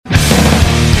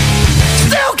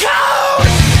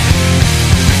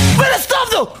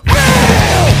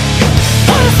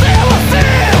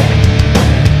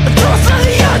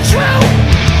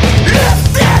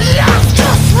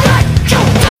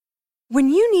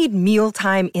need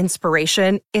mealtime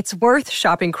inspiration, it's worth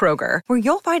shopping Kroger, where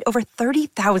you'll find over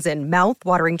 30,000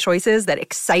 mouth-watering choices that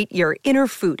excite your inner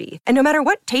foodie. And no matter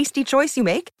what tasty choice you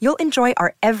make, you'll enjoy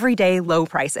our everyday low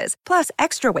prices, plus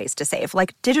extra ways to save,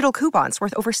 like digital coupons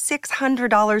worth over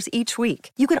 $600 each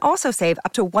week. You can also save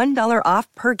up to $1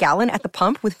 off per gallon at the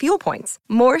pump with fuel points.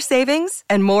 More savings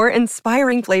and more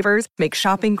inspiring flavors make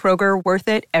shopping Kroger worth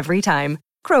it every time.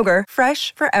 Kroger,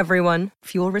 fresh for everyone.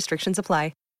 Fuel restrictions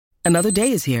apply. Another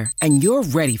day is here, and you're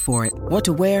ready for it. What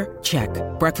to wear? Check.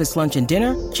 Breakfast, lunch, and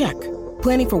dinner? Check.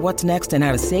 Planning for what's next and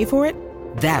how to save for it?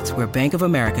 That's where Bank of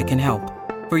America can help.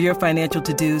 For your financial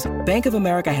to-dos, Bank of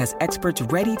America has experts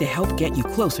ready to help get you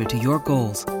closer to your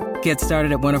goals. Get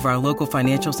started at one of our local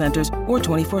financial centers or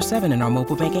 24/7 in our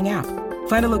mobile banking app.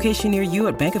 Find a location near you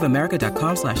at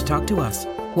bankofamerica.com/talktous.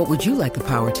 What would you like the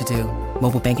power to do?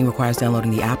 Mobile banking requires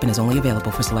downloading the app and is only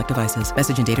available for select devices.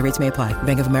 Message and data rates may apply.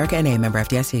 Bank of America N.A., member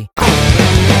FDIC.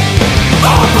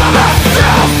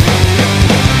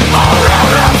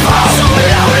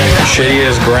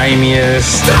 Shittiest,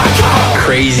 grimiest,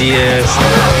 craziest,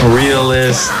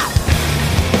 realest,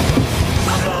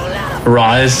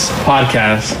 rawest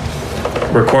podcast.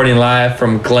 Recording live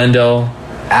from Glendale.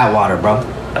 Atwater, bro.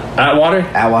 Atwater?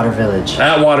 Atwater Village.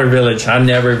 Atwater Village. I've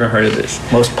never even heard of this.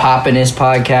 Most poppin'est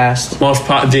podcast.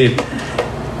 Dude.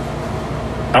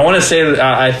 I want to say that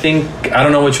I think, I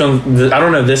don't know which one, I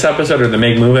don't know if this episode or the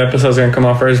Make Move episodes are going to come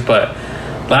out first, but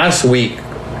last week,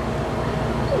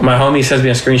 my homie sends me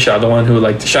a screenshot, the one who,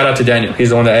 like, shout out to Daniel. He's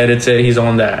the one that edits it. He's the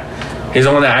one that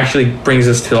actually brings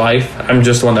this to life. I'm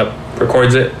just the one that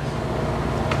records it.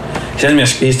 He's telling me,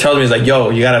 he's like, yo,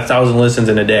 you got 1,000 listens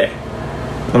in a day.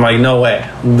 I'm like, no way.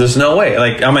 There's no way.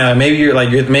 Like, I mean, maybe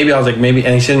maybe I was like, maybe,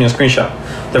 and he sent me a screenshot.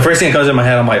 The first thing that comes in my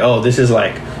head, I'm like, oh, this is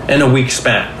like in a week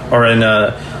span, or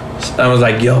I was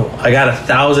like, yo, I got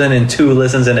 1,002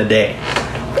 listens in a day,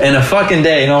 in a fucking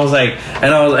day. And I was like,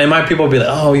 and my people be like,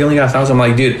 oh, you only got 1,000. I'm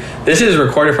like, dude, this is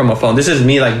recorded from a phone. This is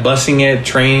me like busting it,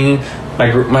 training,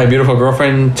 my beautiful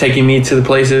girlfriend taking me to the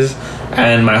places,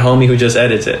 and my homie who just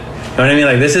edits it. You know what I mean?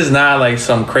 Like, this is not like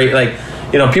some crazy, like,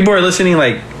 you know, people are listening,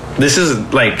 like, this is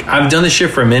like, I've done this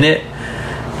shit for a minute.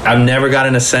 I've never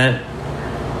gotten a cent.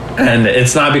 And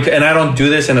it's not because, and I don't do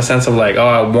this in a sense of like, oh,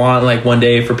 I want like one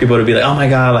day for people to be like, oh my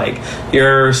God, like,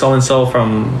 you're so and so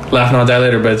from Laugh Now Die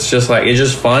Later. But it's just like, it's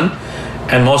just fun.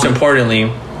 And most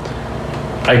importantly,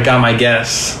 I got my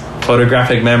guest,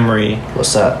 Photographic Memory.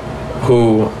 What's up?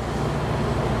 Who,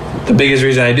 the biggest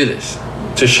reason I do this,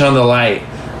 to shine the light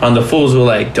on the fools who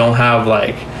like don't have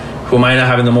like, who might not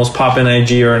having the most poppin'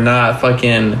 IG or not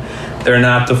fucking, they're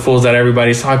not the fools that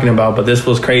everybody's talking about, but this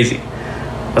fool's crazy.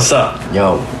 What's up?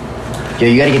 Yo,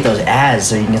 you gotta get those ads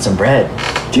so you can get some bread.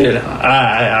 Dude,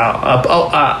 I'll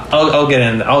get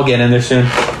in. I'll get in there soon.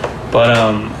 But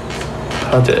I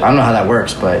don't know how that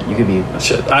works, but you could be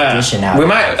dishing out. We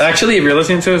might actually, if you're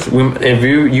listening to us, if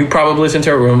you probably listen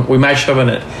to it, we might shove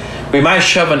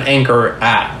an Anchor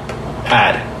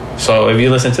ad. So if you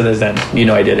listen to this, then you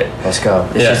know I did it. Let's go.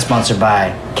 This is sponsored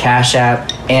by Cash App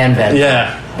and Venmo.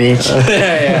 Yeah, bitch.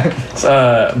 yeah.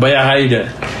 But yeah, how you doing?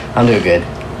 I'm doing good.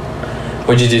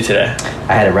 What'd you do today?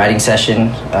 I had a writing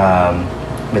session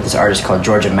with this artist called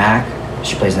Georgia Mack.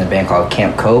 She plays in a band called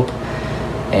Camp Cope.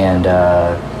 And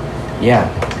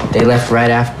they left right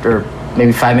after,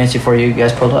 maybe 5 minutes before you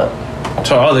guys pulled up.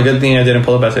 So, the good thing I didn't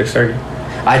pull up at 6:30.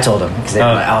 I told him because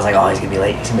I was like, oh, he's gonna be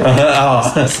late.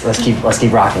 Let's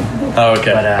keep rocking. Oh,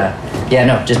 okay.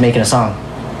 But just making a song.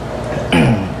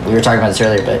 We were talking about this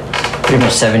earlier, but pretty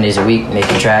much 7 days a week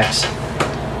making tracks,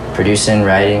 producing,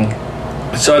 writing.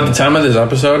 So at the time of this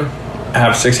episode, I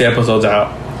have 60 episodes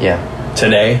out. Yeah.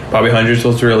 Today, probably 100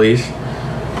 supposed to release,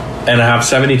 and I have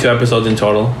 72 episodes in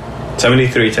total.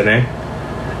 73 today.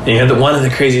 And you had one of the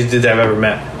craziest dudes I've ever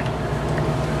met.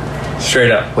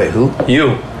 Straight up. Wait, who?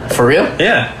 You. For real?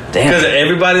 Yeah. Damn. Because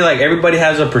everybody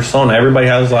has a persona. Everybody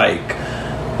has like,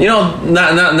 you know,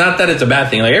 not that it's a bad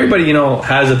thing. Like everybody, you know,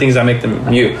 has the things that make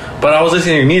them you. But I was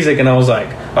listening to your music and I was like,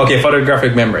 okay,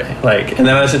 Photographic Memory. Like, and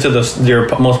then I listened to your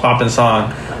most poppin'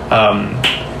 song,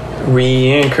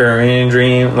 Recurring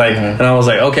Dream. Like, and I was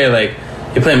like, okay, like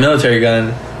you play Military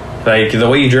Gun. Like the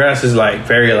way you dress is like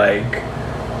very like,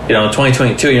 you know,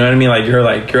 2022. You know what I mean? Like you're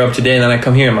up to date. And then I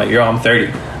come here, I'm like, I'm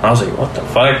 30. And I was like, what the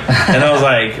fuck? And I was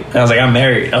like, I'm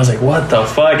married. I was like, what the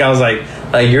fuck? I was like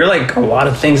you're like a lot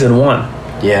of things in one.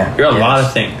 Yeah. You're a lot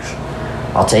of things.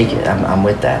 I'll take it. I'm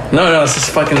with that. No, it's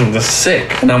just fucking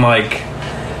sick. And I'm like,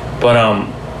 but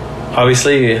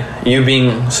obviously you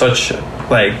being such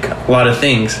like a lot of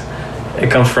things,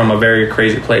 it comes from a very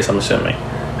crazy place, I'm assuming.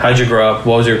 How'd you grow up?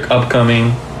 What was your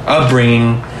upbringing?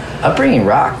 Upbringing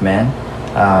rock, man.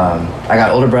 I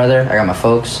got older brother. I got my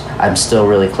folks. I'm still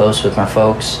really close with my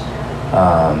folks.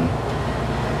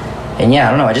 And yeah, I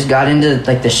don't know. I just got into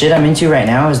like the shit I'm into right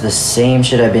now is the same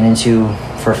shit I've been into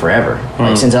for forever,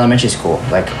 like since elementary school.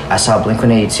 Like I saw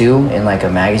Blink-182 in like a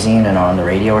magazine and on the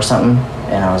radio or something,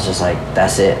 and I was just like,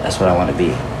 that's it. That's what I want to be.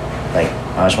 Like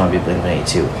I just want to be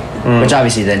Blink-182, which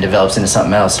obviously then develops into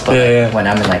something else. But when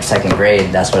I'm in like second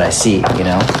grade, that's what I see, you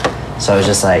know. So I was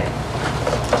just like,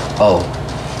 oh,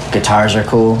 guitars are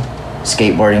cool,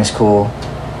 skateboarding's cool,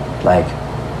 like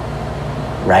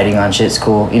riding on shit's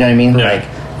cool. You know what I mean? Yeah. Like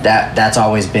that's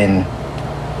always been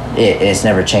it. It's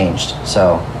never changed.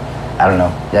 So I don't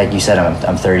know. Like you said,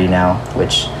 I'm 30 now,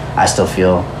 which I still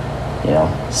feel,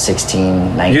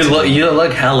 16, 19. You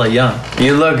look hella young.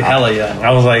 You look hella young.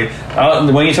 I was like,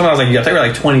 when you told me, I was like, I thought you were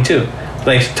like 22,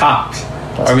 like tops.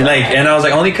 I mean, like, and I was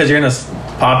like, only because you're in a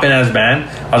pop-in ass band.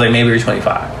 I was like, maybe you're 25.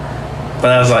 But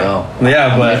I was like,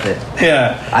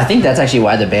 yeah. I think that's actually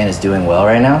why the band is doing well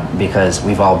right now, because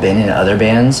we've all been in other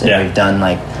bands and we've done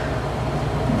like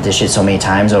this shit so many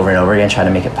times over and over again, trying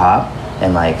to make it pop,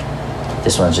 and like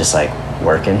this one's just like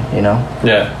working,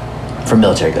 Yeah. For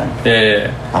Military Gun.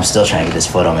 Yeah. I'm still trying to get this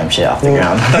Photo Mem shit off the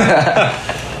ground.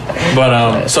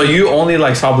 But so you only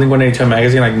like saw Blink-182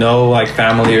 magazine, like no like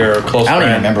family or close I don't even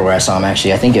friend? remember where I saw him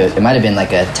actually. I think it might have been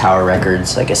like a Tower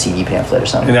Records, like a CD pamphlet or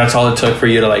something. And that's all it took for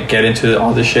you to like get into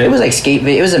all this shit? It was like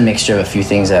it was a mixture of a few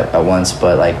things at once,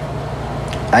 but like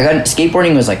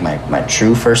skateboarding was like my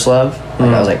true first love.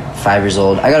 Like I was like 5 years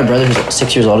old. I got a brother who's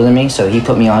 6 years older than me, so he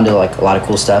put me on to like a lot of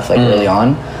cool stuff like early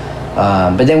on.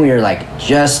 But then we were like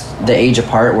just the age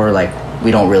apart where like we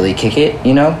don't really kick it,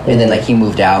 and then like he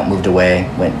moved away,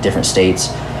 went different states,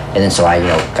 and then so I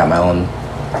got my own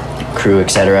crew,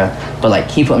 etc. But like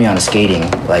he put me on to skating,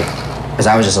 like because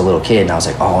I was just a little kid and I was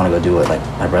like, oh, I want to go do what like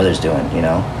my brother's doing,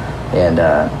 and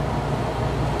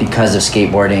because of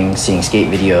skateboarding, seeing skate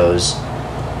videos,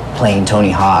 playing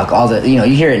Tony Hawk, all the you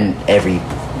hear it in every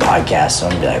podcast, so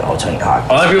I'm gonna be like, oh, Tony Hawk.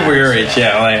 A lot of people your age,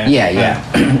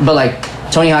 yeah. But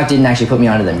like Tony Hawk didn't actually put me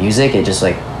onto the music. It just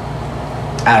like,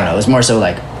 I don't know. It was more so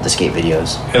like the skate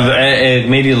videos. It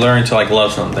made you learn to like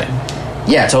love something.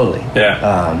 Yeah, totally.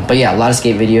 Yeah. But yeah, a lot of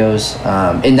skate videos,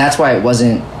 and that's why it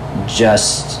wasn't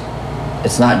just.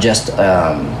 It's not just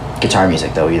guitar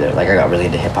music though either. Like I got really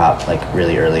into hip hop like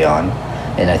really early on,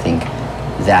 and I think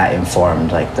that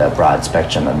informed like the broad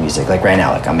spectrum of music. Like right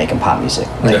now, like I'm making pop music.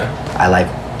 Like I like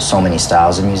so many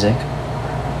styles of music.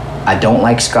 I don't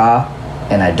like ska,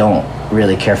 and I don't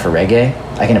really care for reggae.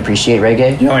 I can appreciate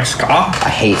reggae. You don't like ska? I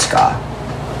hate ska.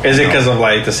 Is it because of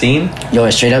like the scene? Yo, I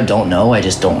straight up don't know. I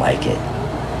just don't like it,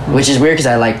 which is weird because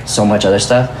I like so much other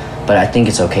stuff. But I think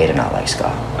it's okay to not like ska.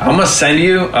 I'm gonna send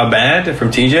you a band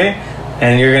from TJ,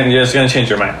 and you're just gonna change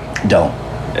your mind. Don't.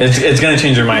 It's gonna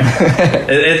change your mind.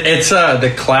 It's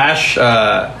the Clash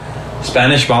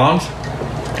Spanish Bombs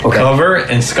cover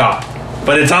and ska,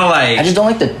 but it's not like I just don't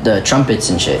like the trumpets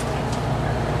and shit.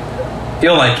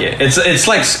 You'll like it. It's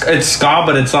like it's ska,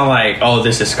 but it's not like, oh,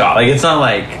 this is ska. Like it's not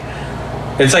like.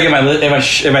 It's like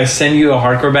if I send you a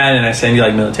hardcore band and I send you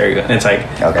like Military Gun, it's like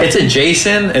it's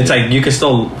adjacent. It's like you can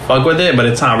still fuck with it, but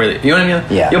it's not really. You know what I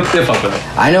mean? Yeah. You'll fuck with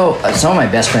it. I know some of my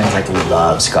best friends like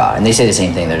love ska, and they say the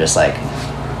same thing. They're just like,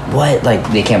 what? Like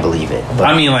they can't believe it. But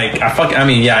I mean, like if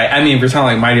you're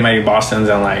talking like Mighty Boston's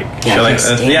and like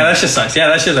that shit sucks. Yeah,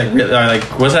 that shit's like really, like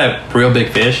what's that Real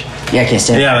Big Fish? Yeah, I can't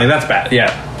stand. Yeah, like that's bad.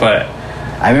 Yeah, but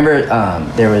I remember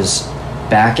there was.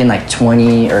 Back in like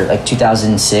 2005,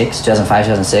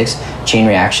 2006, Chain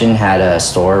Reaction had a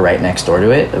store right next door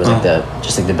to it. It was like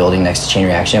the building next to Chain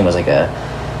Reaction was like it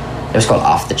was called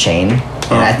Off the Chain,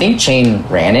 and I think Chain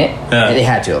ran it. Yeah. They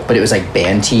had to, but it was like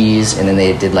band tees, and then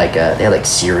they did like they had like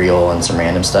cereal and some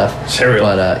random stuff. Cereal,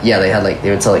 but they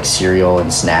would sell like cereal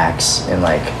and snacks and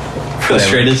like for the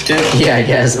straightest kid. Yeah, I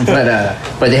guess,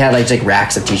 but they had like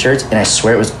racks of T-shirts, and I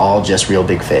swear it was all just Real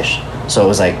Big Fish. So it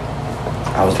was like.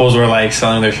 Fools were like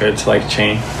selling their shirts like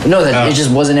Chain. No, it just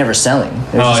wasn't ever selling.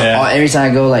 It was every time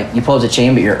I go, like you pull up to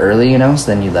Chain, but you're early, so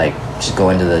then you like just go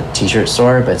into the T-shirt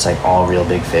store, but it's like all Real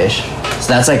Big Fish.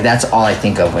 So that's all I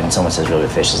think of when someone says Real Big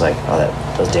Fish is like,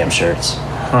 oh, those damn shirts.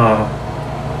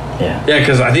 Yeah. Yeah,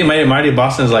 because I think Mighty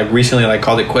Boston's like recently like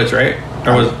called it quits, right?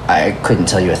 Or I couldn't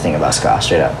tell you a thing about ska,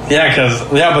 straight up. Yeah,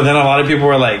 but then a lot of people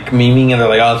were like memeing and they're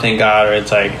like, oh, thank God, or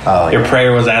it's like your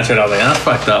prayer was answered. I was like, that's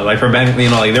fucked up. Like for band,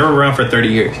 like they were around for 30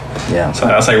 years. Yeah. So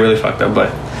that's like really fucked up.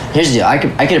 But here's the deal: I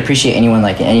could appreciate anyone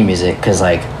liking any music because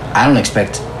like I don't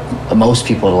expect most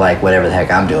people to like whatever the heck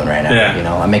I'm doing right now.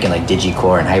 Yeah. I'm making like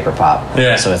digicore and hyperpop.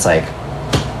 Yeah. So it's like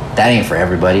that ain't for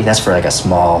everybody. That's for like a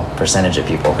small percentage of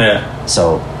people. Yeah.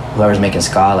 So whoever's making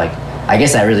ska, like. I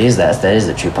guess that really is that is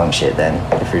the true punk shit then,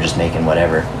 if you're just making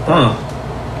whatever.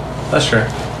 That's true.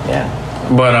 Yeah.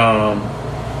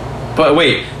 But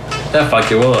wait,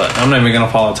 fuck it. Well, I'm not even gonna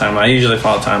follow timeline. I usually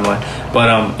follow timeline.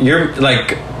 But you're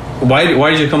like, why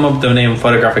did you come up with the name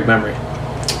Photographic Memory?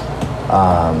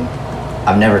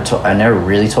 I never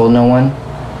really told no one,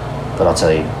 but I'll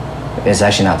tell you, it's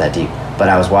actually not that deep. But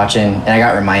I was watching, and I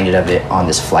got reminded of it on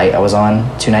this flight I was on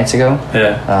 2 nights ago.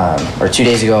 Yeah. Or 2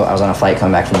 days ago, I was on a flight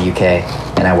coming back from the UK,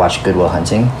 and I watched Good Will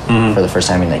Hunting for the first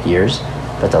time in like years.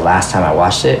 But the last time I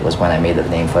watched it was when I made the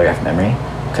name Photographic Memory,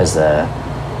 because the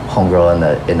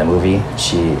homegirl in the movie,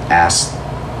 she asked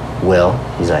Will,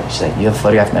 she's like, you have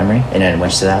photographic memory? And then when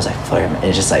she said that, I was like, photographic memory.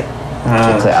 It's just like,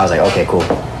 I was like, okay, cool.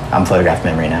 I'm photographic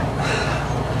memory now.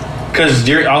 Because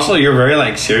you're very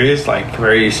like serious, like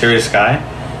very serious guy.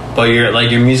 But your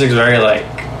music's very like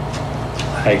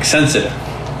sensitive.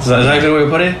 Is that a good way to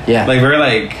put it? Yeah. Like very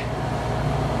like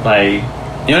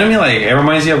you know what I mean? Like it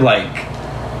reminds you of like,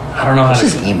 I don't know how to.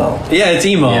 This is emo. Yeah, it's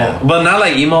emo, yeah. But not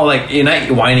like emo. Like you're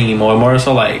not whining emo. More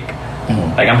so like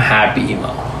I'm happy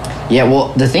emo. Yeah.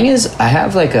 Well, the thing is, I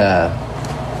have like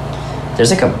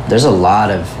there's a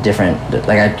lot of different,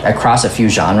 like I cross a few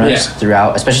genres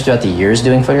throughout, especially throughout the years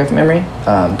doing photographic memory.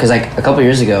 Because like a couple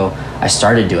years ago, I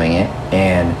started doing it,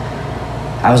 and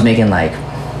I was making like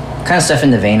kind of stuff in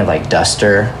the vein of like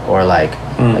Duster or like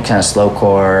kind of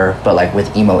slowcore, but like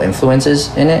with emo influences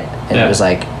in it. And it was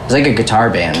like a guitar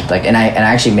band, like, and I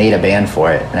actually made a band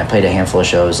for it, and I played a handful of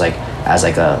shows like as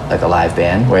like a live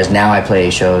band. Whereas now I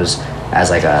play shows as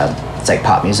like it's like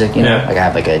pop music, you know. Like I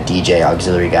have like a DJ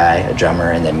auxiliary guy, a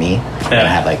drummer, and then me. And I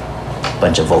have like a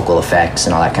bunch of vocal effects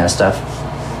and all that kind of stuff.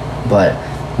 But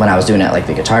when I was doing it like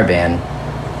the guitar band,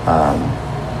 I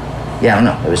don't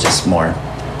know, it was just more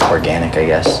organic, I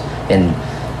guess. And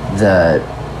I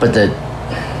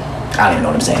don't even know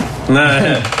what I'm saying.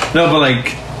 No, but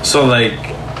like, so like,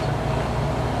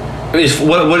 what do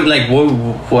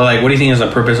you think is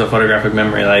the purpose of photographic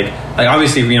memory? Like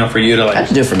obviously, you know, for you to like, I have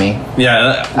to do it for me.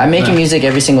 Yeah, I'm making music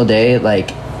every single day,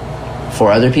 like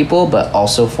for other people, but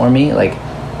also for me. Like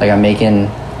I'm making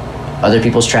other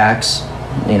people's tracks,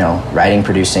 you know, writing,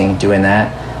 producing, doing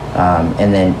that.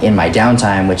 And then in my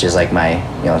downtime, which is like my,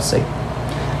 you know, it's like,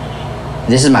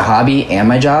 this is my hobby and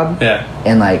my job. Yeah.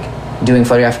 And like doing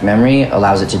photographic memory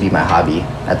allows it to be my hobby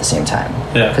at the same time.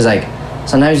 Yeah. Because like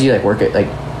sometimes you like work at, like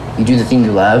you do the thing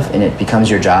you love and it becomes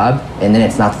your job, and then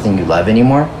it's not the thing you love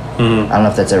anymore. I don't know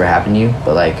if that's ever happened to you,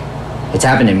 but like it's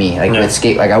happened to me. Like with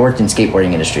like I worked in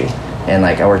skateboarding industry, and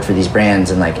like I worked for these brands,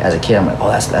 and like as a kid I'm like, oh,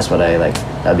 that's what I like,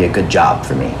 that'd be a good job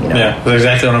for me, you know. Yeah, that's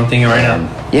exactly what I'm thinking right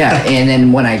now. Yeah. And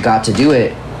then when I got to do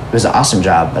it, it was an awesome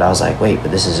job, but I was like, wait,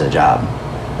 but this is a job.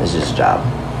 This is a job.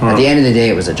 At the end of the day,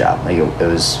 it was a job. Like it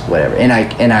was whatever. And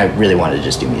I really wanted to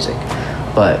just do music.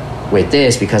 But with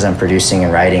this, because I'm producing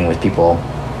and writing with people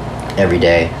every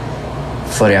day,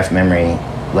 photographic memory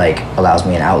like allows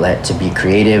me an outlet to be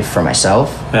creative for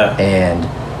myself. Yeah. And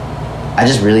I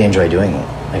just really enjoy doing it.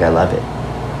 Like I love it.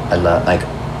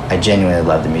 I genuinely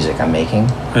love the music I'm making.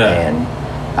 Yeah. And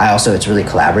I also, it's really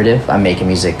collaborative. I'm making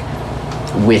music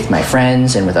with my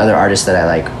friends and with other artists that I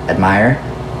like admire,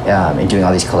 and doing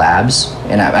all these collabs.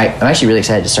 And I'm actually really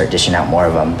excited to start dishing out more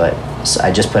of them. But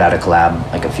I just put out a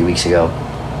collab like a few weeks ago,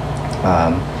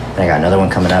 and I got another one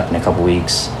coming up in a couple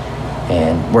weeks.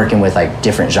 And working with like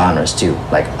different genres too.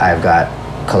 Like I've got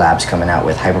collabs coming out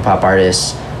with hyperpop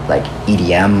artists, like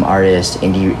EDM artists,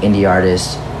 indie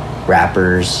artists,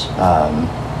 rappers.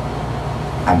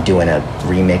 I'm doing a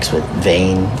remix with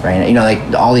Vane right now. You know,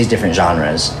 like all these different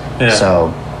genres. Yeah.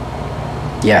 So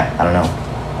yeah, I don't know.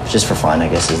 It's just for fun, I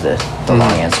guess, is the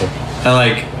long answer. And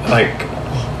like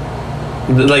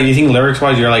you think lyrics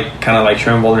wise, you're like kind of like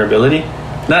showing vulnerability.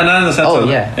 Not in the sense of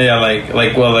like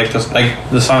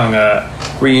the song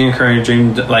Reoccurring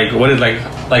Dream, like what is like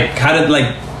how did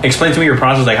like explain to me your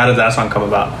process, like how did that song come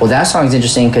about? Well, that song's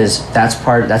interesting because that's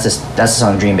the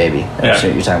song Dream Baby. That's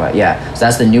what you're talking about. Yeah, so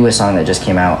that's the newest song that just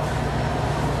came out.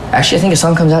 Actually, I think a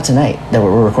song comes out tonight that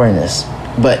we're recording this.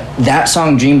 But that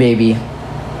song Dream Baby,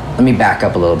 let me back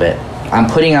up a little bit. I'm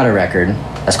putting out a record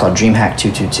that's called DreamHack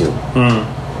 222.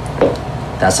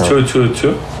 That's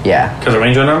 222? Yeah. Because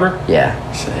arrangement number? Yeah.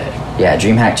 Sick. Yeah,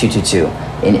 DreamHack 222.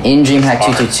 And in DreamHack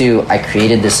 222, I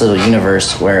created this little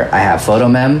universe where I have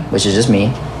PhotoMem, which is just me,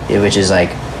 which is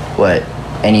like what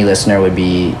any listener would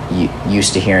be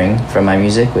used to hearing from my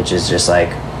music, which is just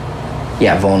like,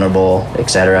 vulnerable,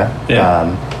 etc. Yeah.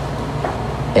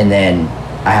 And then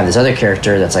I have this other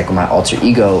character that's like my alter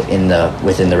ego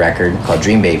within the record called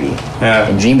Dream Baby. Yeah.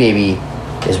 And Dream Baby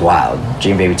is wild.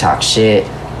 Dream Baby talks shit.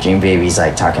 Dream Baby's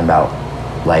like talking about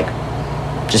like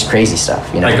just crazy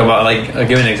stuff, you know. Like about like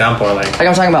give an example, or like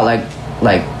I'm talking about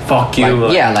like fuck you,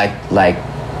 like, yeah, like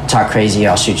talk crazy,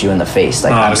 I'll shoot you in the face.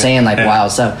 Like I'm saying like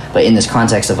wild stuff, but in this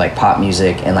context of like pop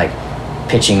music and like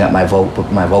pitching up my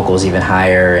vocals even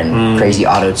higher and crazy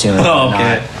auto tune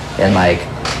and like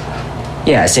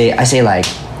I say like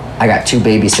I got 2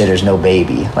 babysitters, no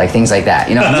baby, like things like that,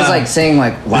 you know. I'm just like saying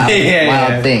like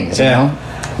wild things, you know,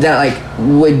 that like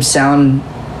would sound,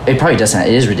 it probably doesn't,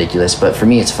 it is ridiculous, but for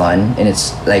me it's fun. And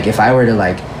it's like if I were to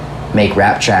like make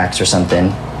rap tracks or something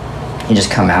and just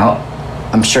come out,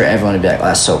 I'm sure everyone would be like, oh,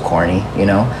 that's so corny, you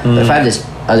know. But if I have this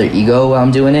other ego while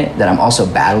I'm doing it, that I'm also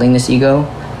battling this ego,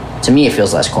 to me it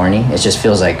feels less corny. It just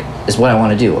feels like it's what I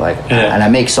want to do, like and I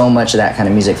make so much of that kind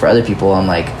of music for other people. I'm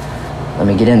like, let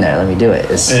me get in there, let me do it.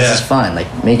 This is fun. Like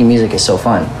making music is so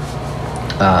fun.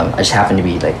 I just happen to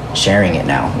be like sharing it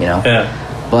now, you know.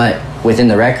 But within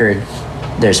the record,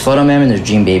 there's Photo Man and there's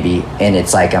Dream Baby, and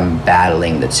it's like I'm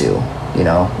battling the two, you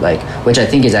know, like, which I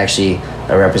think is actually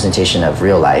a representation of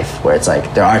real life, where it's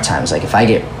like there are times like if I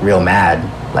get real mad,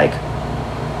 like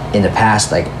in the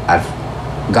past, like I've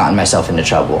gotten myself into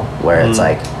trouble where it's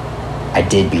like I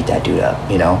did beat that dude up,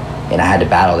 you know, and I had to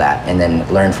battle that and then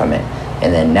learn from it.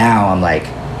 And then now I'm like,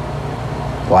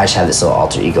 well, I just have this little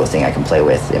alter ego thing I can play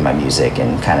with in my music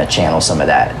and kind of channel some of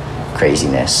that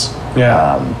craziness.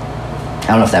 I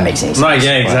don't know if that makes any sense. No,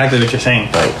 yeah, exactly what you're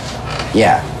saying. But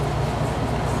yeah.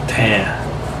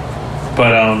 Damn.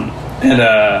 But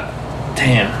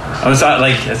damn. I was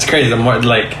like, it's crazy. The more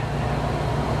like,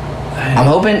 I'm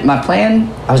hoping, my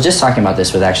plan, I was just talking about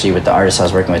this with the artist I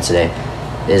was working with today,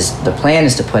 is the plan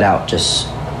is to put out just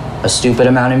a stupid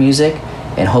amount of music,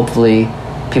 and hopefully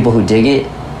people who dig it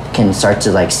can start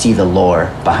to like see the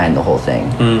lore behind the whole thing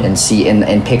and see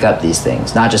and pick up these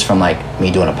things, not just from like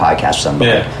me doing a podcast or something,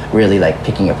 but like really like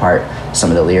picking apart some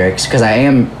of the lyrics, because I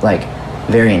am like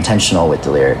very intentional with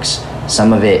the lyrics.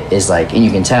 Some of it is like, and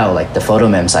you can tell like the Photo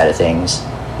Mem side of things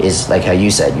is like how you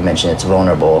said, you mentioned it's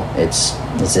vulnerable, it's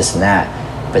this and that,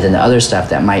 but then the other stuff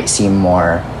that might seem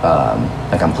more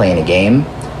like I'm playing a game,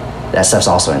 that stuff's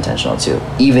also intentional too.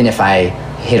 Even if I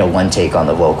hit a one take on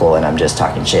the vocal and I'm just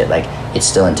talking shit, like it's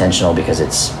still intentional because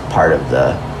it's part of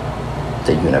the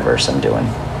universe I'm doing,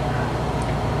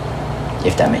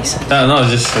 if that makes sense. No,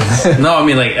 just no, I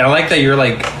mean, like, I like that you're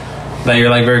like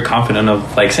very confident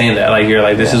of like saying that, like you're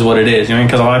like, this is what it is, you know,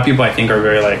 because a lot of people I think are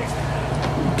very like,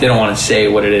 they don't want to say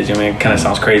what it is, you know, it kind of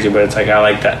sounds crazy, but it's like, I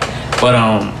like that. But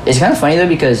it's kind of funny though,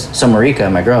 because so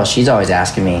Marika, my girl, she's always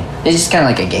asking me, it's just kind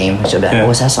of like a game, she'll be like,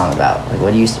 what's that song about, like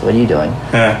what are you doing?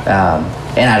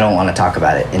 And I don't want to talk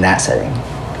about it in that setting,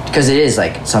 because it is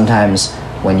like sometimes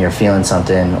when you're feeling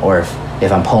something, or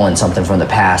if I'm pulling something from the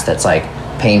past that's like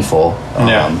painful,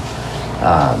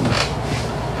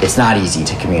 it's not easy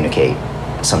to communicate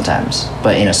sometimes.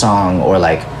 But in a song, or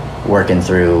like working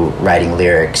through writing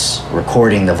lyrics,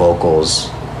 recording the vocals,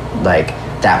 like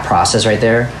that process right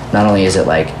there, not only is it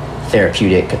like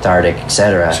therapeutic, cathartic,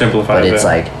 etc., but it's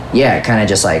like, it kind of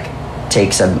just like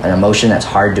takes an emotion that's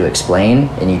hard to explain,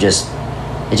 and it just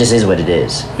is what it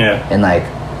is. And like,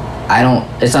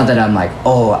 it's not that I'm like,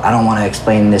 oh, I don't want to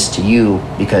explain this to you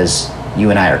because you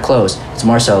and I are close. It's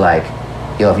more so like,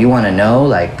 yo, if you want to know,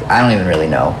 like, I don't even really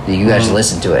know. You guys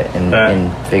listen to it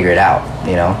and figure it out,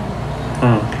 you know?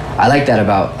 I like that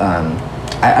about,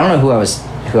 I don't know who I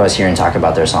was hearing talk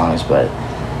about their songs, but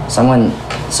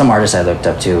some artist I looked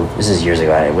up to, this is years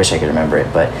ago, I wish I could remember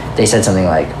it, but they said something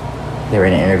like, they were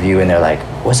in an interview and they're like,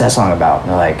 what's that song about? And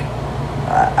they're like,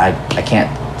 I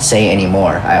can't say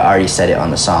anymore. I already said it on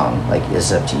the song. Like,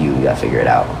 it's up to you. You gotta figure it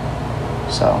out.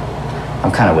 So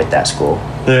I'm kind of with that school.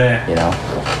 You know?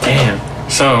 Damn.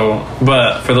 So,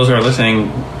 but for those who are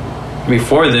listening,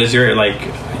 before this, you're like,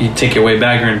 you take your way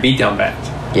back, you're in beatdown bands.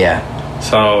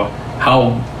 So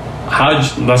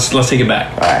let's take it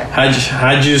back. All right.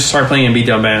 How'd you start playing in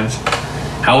beatdown bands?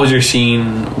 How was your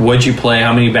scene? What'd you play?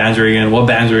 How many bands were you in? What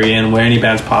bands were you in? Were any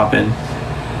bands popping?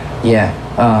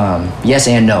 Yes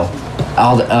and no.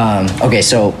 Okay,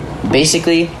 so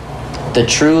basically, the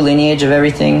true lineage of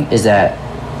everything is that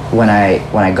when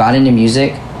I got into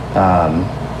music,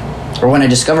 or when I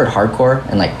discovered hardcore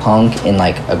and like punk and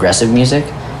like aggressive music,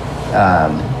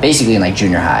 basically in like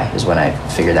junior high is when I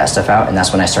figured that stuff out, and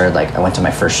that's when I started, like, I went to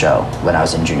my first show when I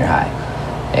was in junior high,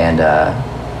 and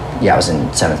I was in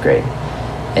 7th grade,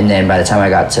 and then by the time I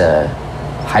got to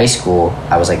high school,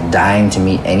 I was like dying to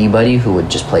meet anybody who would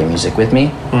just play music with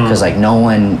me, because like no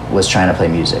one was trying to play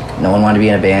music, no one wanted to be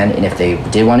in a band, and if they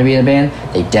did want to be in a band,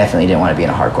 they definitely didn't want to be in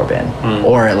a hardcore band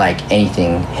or like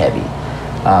anything heavy,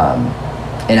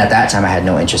 and at that time I had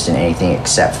no interest in anything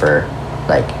except for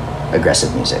like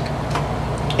aggressive music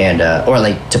and or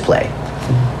like to play.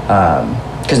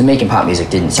 because making pop music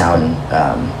didn't sound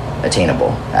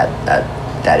attainable at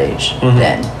that age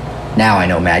then. Now I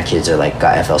know mad kids are like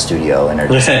got FL Studio and are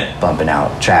just bumping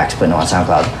out tracks, putting them on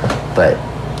SoundCloud. But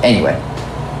anyway,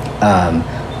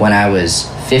 when I was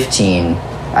 15,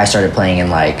 I started playing in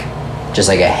like just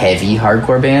like a heavy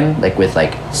hardcore band, like with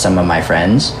like some of my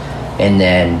friends, and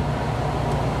then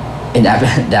in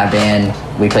that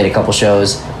band we played a couple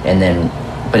shows, and then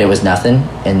but it was nothing.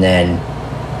 And then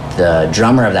the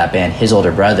drummer of that band, his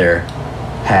older brother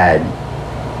had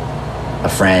a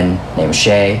friend named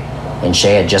Shay, and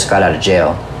Shay had just got out of jail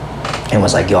and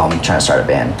was like, yo, I'm trying to start a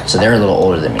band. So they're a little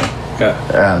older than me.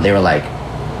 Yeah. They were like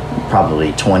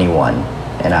probably 21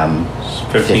 and I'm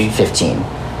 15.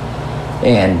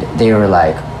 And they were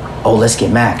like, oh, let's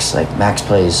get Max. Like, Max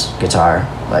plays guitar.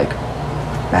 Like,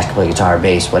 Max can play guitar,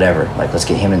 bass, whatever. Like, let's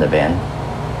get him in the band.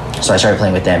 So I started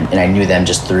playing with them, and I knew them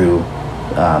just through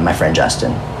my friend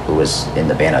Justin, who was in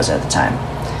the band I was in at the time.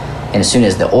 And as soon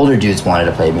as the older dudes wanted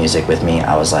to play music with me,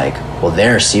 I was like, well,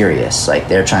 they're serious. Like,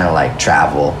 they're trying to, like,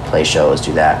 travel, play shows,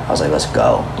 do that. I was like, let's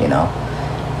go, you know?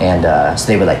 And so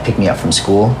they would, like, pick me up from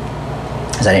school,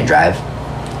 because I didn't drive.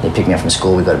 They'd pick me up from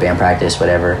school, we'd go to band practice,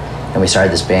 whatever. And we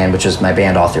started this band, which was my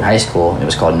band all through high school. It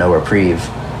was called No Reprieve.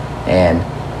 And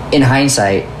in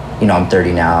hindsight, you know, I'm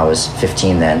 30 now, I was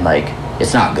 15 then, like,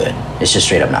 it's not good. It's just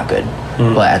straight up not good.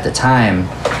 But at the time,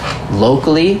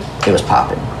 locally, it was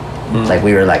popping. Like,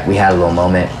 we had a little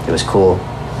moment. It was cool.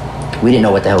 We didn't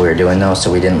know what the hell we were doing, though,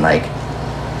 so we didn't, like,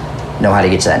 know how to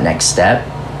get to that next step.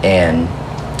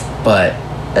 But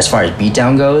as far as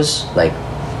beatdown goes, like,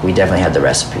 we definitely had the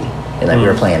recipe. And, like, we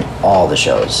were playing all the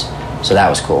shows. So that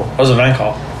was cool. What was the band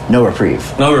called? No Reprieve.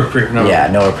 No Reprieve. No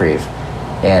Reprieve.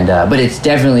 And but it's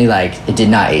definitely like it did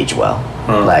not age well.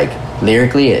 Like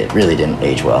lyrically, it really didn't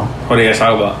age well. What do you guys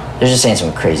talk about? They're just saying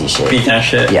some crazy shit. Beat down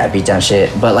shit. Yeah, beat down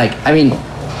shit. But like, I mean,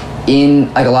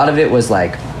 in like a lot of it was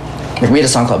like we had a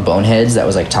song called Boneheads that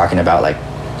was like talking about like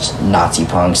Nazi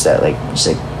punks that like just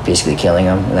like basically killing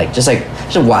them, and, like just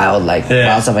wild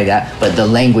wild stuff like that. But the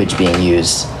language being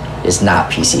used is not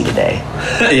PC today.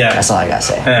 Yeah, that's all I gotta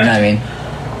say. Yeah. You know what I mean?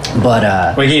 But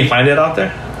wait, can you find it out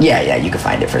there? Yeah, you can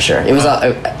find it for sure. It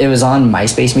was on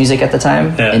MySpace Music at the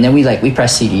time, and then we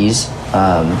pressed CDs.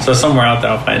 So somewhere out there,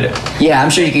 I'll find it. Yeah,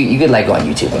 I'm sure you could like go on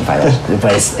YouTube and find it,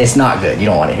 but it's not good. You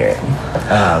don't want to hear it.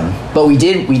 But we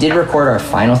did record our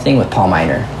final thing with Paul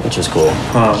Miner, which was cool.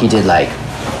 He did like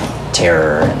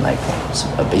Terror and like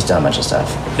he's done a bunch of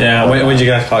stuff. Yeah, when did you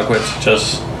guys talk with?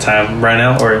 Just time right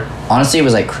now, or honestly, it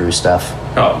was like crew stuff.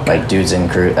 Oh, okay. Like dudes in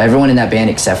crew. Everyone in that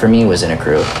band except for me was in a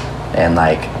crew, and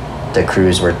like the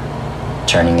crews were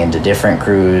turning into different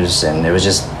crews, and it was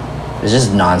just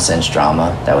nonsense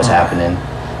drama that was happening,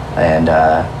 and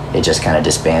it just kind of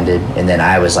disbanded. And then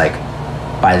I was like,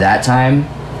 by that time,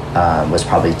 was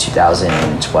probably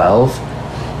 2012.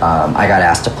 I got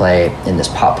asked to play in this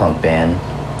pop punk band,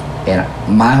 and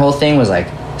my whole thing was like,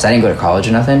 because I didn't go to college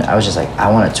or nothing, I was just like,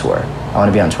 I want to tour. I want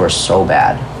to be on tour so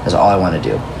bad. That's all I want to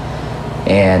do.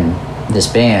 And this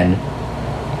band,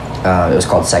 it was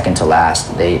called Second to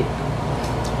Last.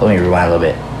 Let me rewind a little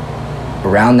bit.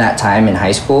 Around that time in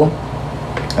high school,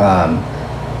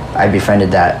 I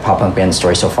befriended that pop punk band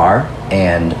Story So Far,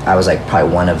 and I was like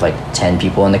probably one of like 10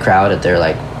 people in the crowd at their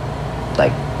like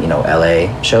you know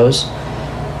LA shows,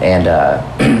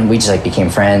 and we just like became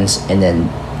friends. And then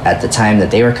at the time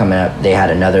that they were coming up, they had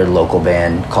another local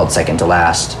band called Second to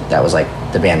Last that was like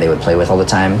the band they would play with all the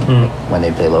time when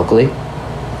they play locally.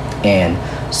 And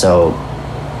so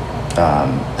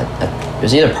it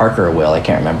was either Parker or Will, I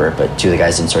can't remember, but two of the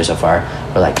guys in Story So Far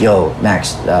were like, yo,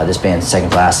 Max, this band's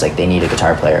Second to Last, like they need a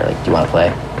guitar player, like do you want to play?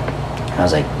 And I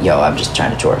was like, yo, I'm just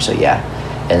trying to tour, so yeah.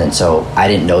 And then so I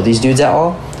didn't know these dudes at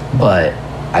all, but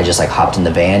I just like hopped in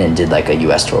the van and did like a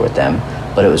US tour with them.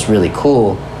 But it was really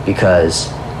cool because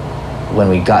when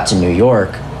we got to New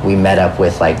York, we met up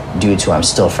with like dudes who I'm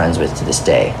still friends with to this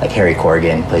day. Like Harry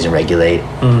Corrigan plays in Regulate,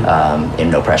 in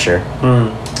No Pressure.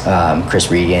 Chris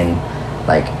Regan,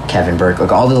 like Kevin Burke,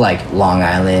 like all the like Long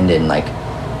Island and like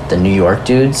the New York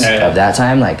dudes of that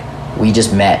time. Like we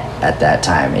just met at that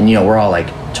time, and you know we're all like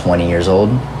 20 years old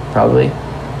probably,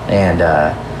 and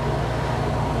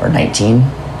or 19.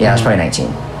 Yeah, I was probably 19,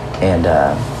 and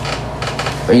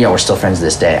but you know we're still friends to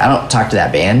this day. I don't talk to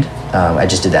that band. I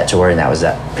just did that tour, and that was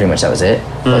pretty much that was it.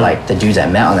 But like the dudes I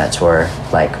met on that tour,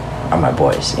 like are my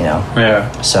boys, you know.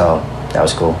 Yeah. So that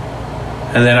was cool.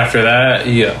 And then after that,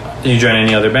 you join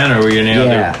any other band, or were you in any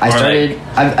other? Yeah, I started.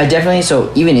 Like, I definitely.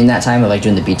 So even in that time of like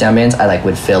doing the beatdown bands, I like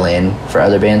would fill in for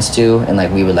other bands too, and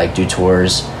like we would like do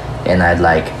tours, and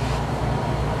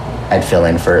I'd fill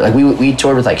in for like we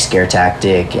toured with like Scare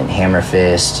Tactic and Hammer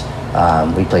Fist,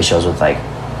 We play shows with like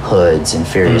Hoods and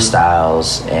Furious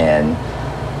Styles, and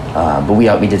but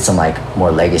we did some like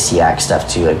more legacy act stuff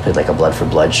too. Like played like a Blood for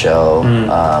Blood show.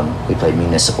 We played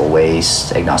Municipal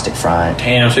Waste, Agnostic Front.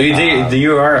 Damn, so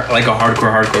you are like a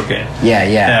hardcore kid.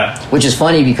 Yeah. Which is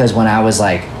funny because when I was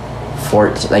like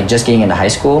just getting into high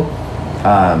school,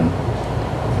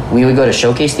 we would go to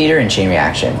Showcase Theater and Chain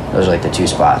Reaction. Those are like the two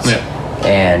spots. Yeah.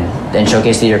 And then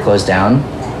Showcase Theater closed down,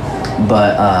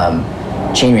 but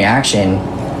Chain Reaction,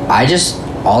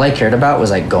 all I cared about was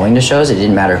like going to shows. It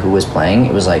didn't matter who was playing.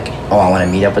 It was like, oh, I want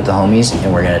to meet up with the homies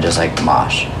and we're gonna just like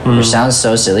mosh. Which sounds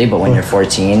so silly, but when you're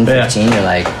 14, 15, you're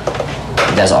like,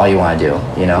 that's all you want to do,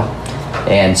 you know?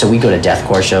 And so we go to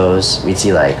deathcore shows. We'd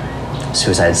see like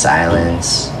Suicide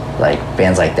Silence, like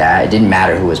bands like that. It didn't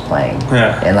matter who was playing.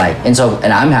 Yeah. And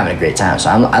I'm having a great time. So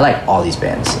I like all these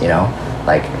bands, you know?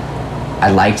 Like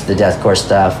I liked the deathcore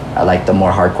stuff. I liked the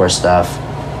more hardcore stuff.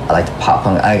 I like the pop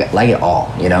punk. I like it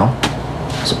all, you know?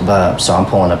 So I'm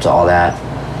pulling up to all that.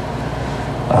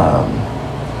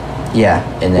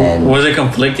 And then... Was it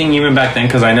conflicting even back then?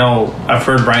 Because I know I've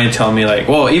heard Brian tell me like,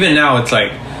 well, even now it's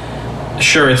like,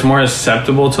 sure, it's more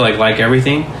acceptable to like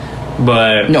everything,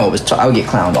 but... No, it was I would get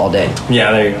clowned all day.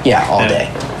 Yeah, there you go. Yeah, all day.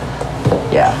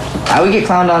 Yeah. I would get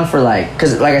clowned on for like...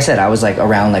 Because like I said, I was like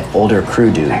around like older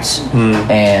crew dudes.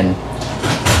 And...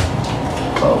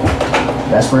 Oh,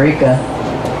 that's Marika.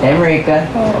 Hey, Marika.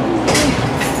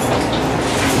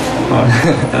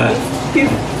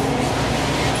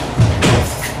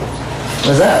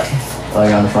 What's up? Oh,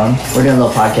 you're on the phone? We're doing a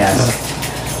little podcast.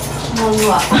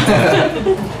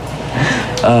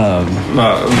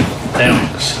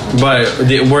 But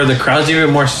were the crowds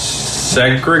even more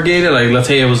segregated? Like, let's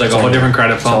say it was like a whole different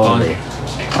crowd of punk.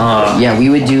 Yeah, we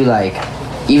would do like,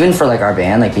 even for like our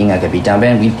band, like being like a beatdown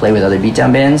band, we'd play with other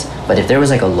beatdown bands. But if there was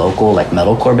like a local like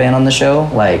metalcore band on the show,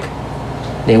 like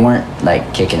they weren't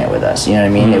like kicking it with us. You know what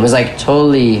I mean? It was like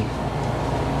totally,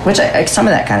 which some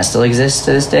of that kind of still exists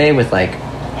to this day with like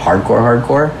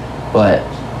hardcore, but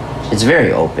it's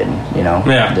very open, you know?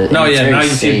 Yeah. Now you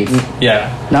see,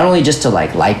 not only just to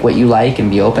like what you like and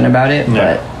be open about it,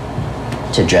 but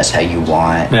to dress how you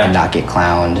want and not get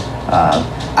clowned.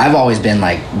 I've always been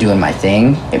like doing my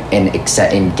thing and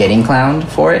getting clowned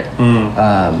for it.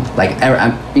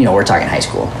 We're talking high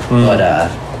school, but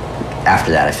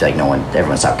after that, I feel like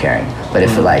everyone stopped caring. But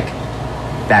if like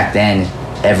back then,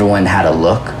 everyone had a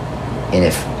look, and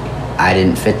if I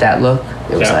didn't fit that look,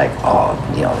 it was like, oh,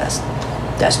 you know,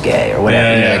 that's gay or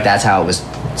whatever. You know, like that's how it was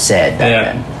said back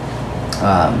then.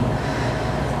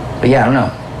 But yeah, I don't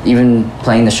know. Even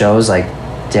playing the shows, like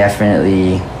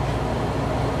definitely,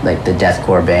 like the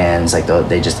deathcore bands, like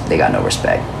they got no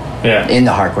respect. Yeah. In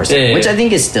the hardcore scene, which I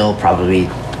think is still probably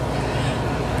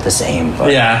the same.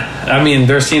 But I mean,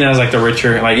 they're seen as like the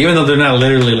richer, like even though they're not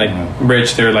literally like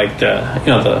rich, they're like the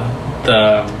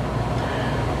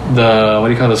what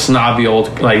do you call the snobby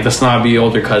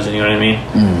older cousin, you know what I mean?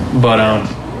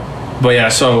 But yeah,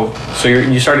 so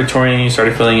you started touring, you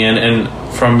started filling in, and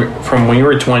from when you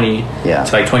were 20 to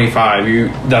like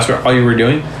 25, that's all you were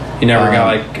doing. You never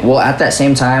got like... Well, at that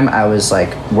same time, I was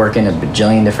like working a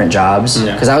bajillion different jobs,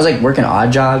 because I was like working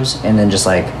odd jobs and then just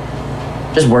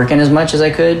working as much as I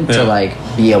could to like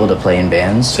be able to play in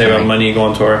bands, save up money, go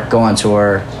on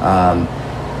tour.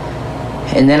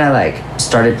 And then I like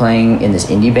started playing in this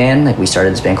indie band. Like we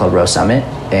started this band called Row Summit,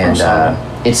 and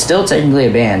it's still technically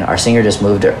a band. Our singer just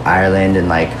moved to Ireland, and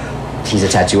like he's a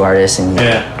tattoo artist, and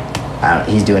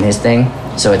he's doing his thing.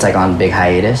 So it's like on big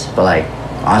hiatus. But like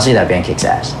honestly, that band kicks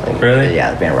ass. Like, really?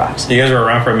 Yeah, the band rocks. You guys were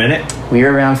around for a minute? We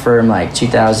were around from like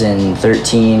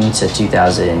 2013 to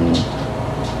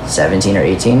 2017 or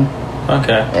 18.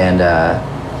 Okay. And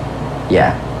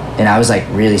and I was like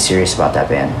really serious about that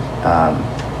band.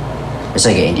 It's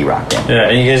like an indie rock band. Yeah,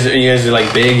 and you guys are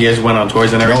like big. You guys went on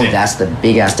tours and everything. No, that's the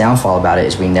big ass downfall about it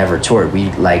is we never toured.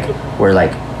 We're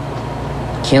like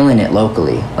killing it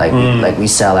locally. Like we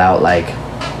sell out like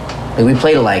we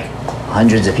play to like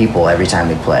hundreds of people every time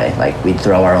we play. Like we'd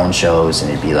throw our own shows and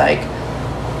it'd be like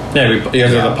you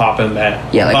guys are the poppin'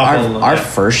 band. Yeah, like our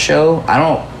first show. I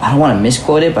don't want to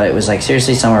misquote it, but it was like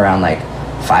seriously somewhere around like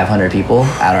 500 people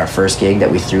at our first gig that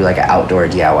we threw like an outdoor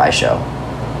DIY show,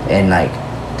 and like.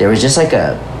 There was just like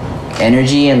a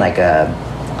energy and like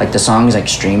the songs like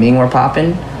streaming were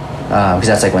popping, because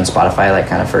that's like when Spotify like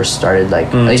kind of first started, like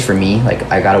at least for me, like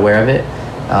I got aware of it.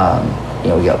 We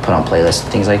got put on playlists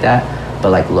and things like that.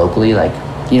 But like locally, like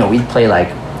we'd play like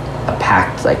a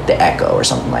packed like the Echo or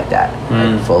something like that,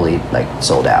 like fully like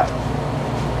sold out.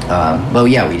 But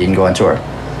yeah, we didn't go on tour,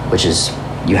 which is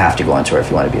you have to go on tour if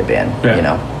you want to be a band, you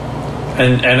know.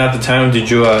 And at the time,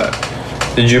 did you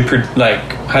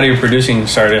how did your producing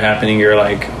started happening? You're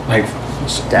like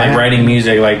writing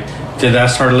music. Like, did that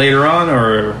start later on,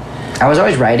 or? I was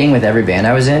always writing with every band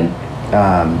I was in,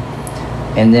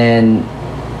 and then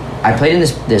I played in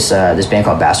this band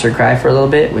called Bastard Cry for a little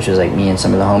bit, which was like me and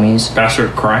some of the homies.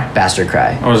 Bastard Cry. Bastard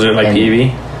Cry. Or was it like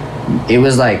PV? It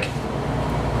was like,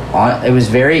 it was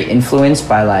very influenced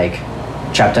by like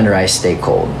Trapped Under Ice, Stay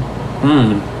Cold.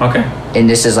 Okay. And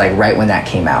this is like right when that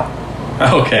came out.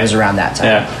 Okay. It was around that time.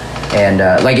 Yeah.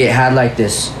 And like it had like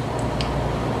this,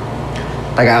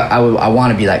 like I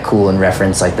want to be like cool and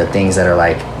reference like the things that are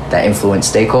like that influence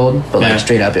Stay Cold, but like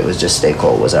straight up it was just Stay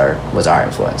Cold was our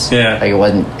influence. Yeah. Like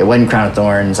it wasn't Crown of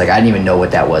Thorns. Like I didn't even know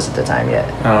what that was at the time yet.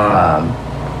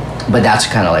 But that's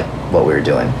kind of like what we were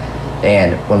doing.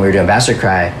 And when we were doing Bastard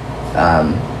Cry,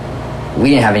 we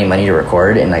didn't have any money to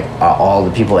record, and like all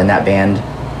the people in that band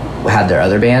had their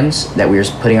other bands that we were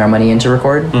putting our money in to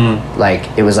record. Like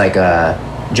it was like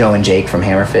Joe and Jake from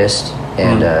Hammer Fist,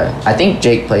 and I think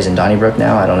Jake plays in Donnybrook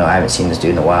now. I don't know, I haven't seen this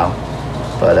dude in a while,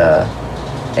 but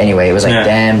anyway, it was like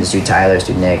them, this dude Tyler, this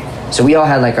dude Nick. So we all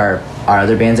had like our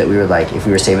other bands that we were like, if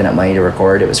we were saving up money to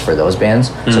record, it was for those bands.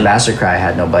 So Bastard Cry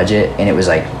had no budget, and it was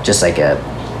like just like a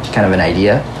kind of an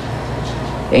idea.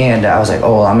 And I was like,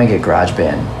 oh, well, I'm gonna get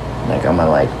GarageBand. Like I'm gonna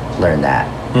like learn that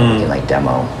and like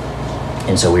demo.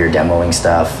 And so we were demoing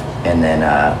stuff, and then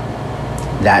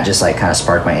that just like kind of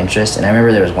sparked my interest. And I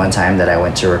remember there was one time that I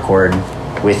went to record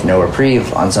with No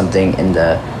Reprieve on something, and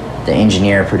the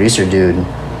engineer producer dude,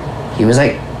 he was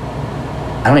like,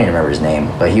 I don't even remember his name,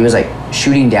 but he was like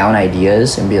shooting down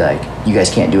ideas and be like, you guys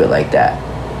can't do it like that,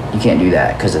 you can't do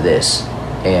that because of this.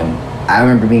 And I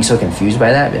remember being so confused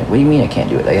by that. What do you mean I can't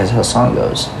do it? Like that's how the song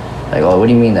goes. Like, oh, what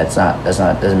do you mean that's not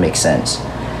doesn't make sense?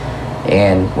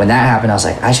 And when that happened, I was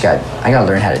like, I gotta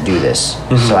learn how to do this,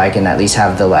 so I can at least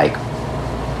have the like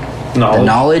the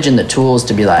knowledge and the tools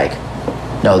to be like,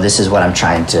 no, this is what I'm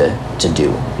trying to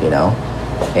do, you know.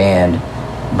 And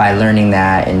by learning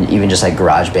that, and even just like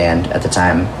GarageBand at the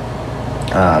time,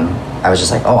 I was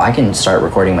just like, oh, I can start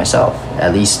recording myself.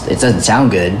 At least it doesn't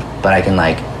sound good, but I can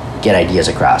like get ideas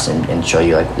across and show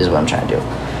you like this is what I'm trying to do.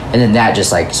 And then that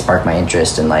just like sparked my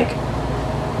interest, and like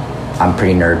I'm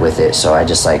pretty nerd with it, so I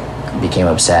just like became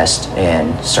obsessed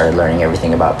and started learning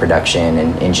everything about production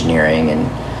and engineering and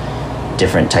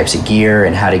different types of gear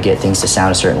and how to get things to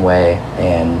sound a certain way,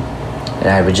 and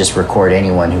I would just record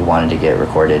anyone who wanted to get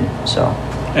recorded. So.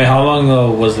 And how long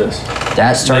ago was this?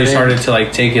 That started. You started to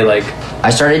like take it like. I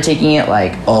started taking it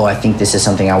like, oh, I think this is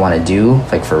something I want to do,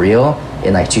 like for real,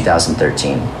 in like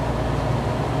 2013.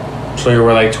 So you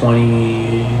were like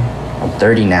 20. I'm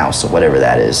 30 now, so whatever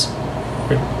that is.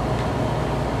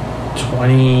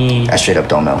 20. I straight up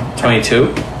don't know.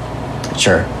 22.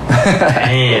 Sure.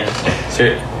 Man.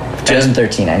 So,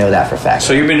 2013. I know that for a fact.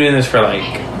 So you've been doing this for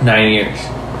like 9 years.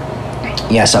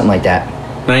 Yeah, something like that.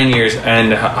 9 years,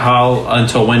 and how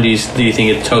until when do you think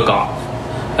it took off?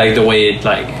 Like the way it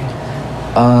like.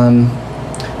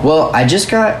 Well, I just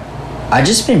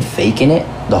been faking it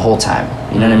the whole time.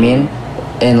 You know what I mean?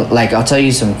 And like I'll tell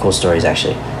you some cool stories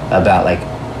actually about like,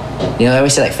 you know, they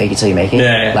always say like fake it till you make it.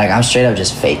 Yeah. Like I'm straight up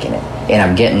just faking it, and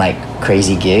I'm getting like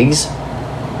crazy gigs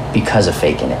because of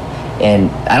faking it. And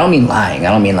I don't mean lying.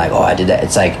 I don't mean like, oh, I did that.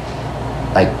 It's like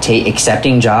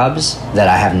accepting jobs that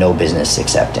I have no business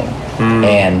accepting.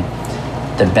 And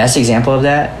the best example of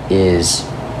that is,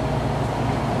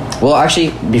 well, actually,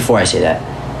 before I say that,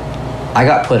 I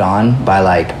got put on by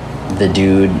like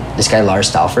this guy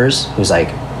Lars Stalfers, who's like,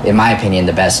 in my opinion,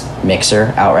 the best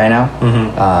mixer out right now.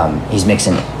 He's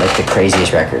mixing like the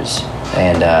craziest records,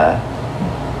 and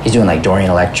he's doing like Dorian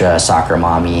Electra, Soccer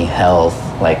Mommy, Health,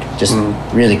 like just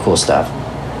really cool stuff.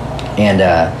 And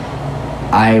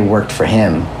I worked for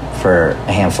him for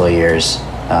a handful of years,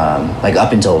 like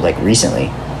up until like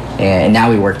recently, and now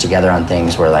we work together on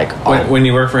things where like when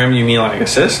you work for him, you mean like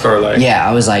assist or like? Yeah,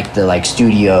 I was like the like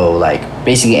studio, like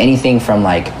basically anything from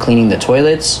like cleaning the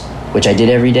toilets, which I did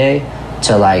every day,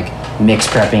 to like mix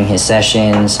prepping his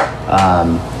sessions,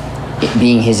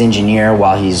 being his engineer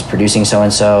while he's producing so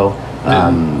and so.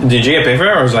 Did you get paid for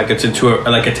that, or was it like a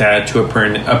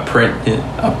print?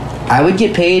 I would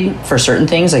get paid for certain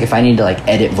things, like if I need to like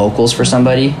edit vocals for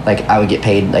somebody, like I would get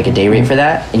paid like a day rate for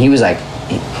that. And he was like,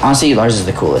 honestly, Lars is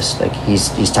the coolest. Like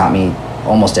he's taught me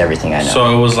almost everything I know.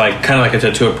 So it was like kind of like a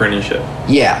tattoo apprenticeship.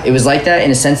 Yeah, it was like that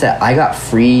in a sense that I got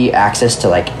free access to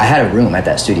like, I had a room at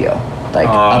that studio, like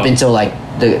up until like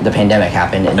the pandemic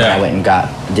happened, and then I went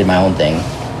and did my own thing.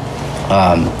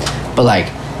 But like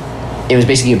it was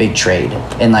basically a big trade,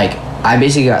 and like I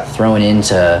basically got thrown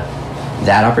into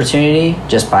that opportunity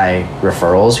just by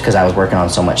referrals because I was working on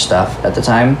so much stuff at the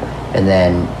time. And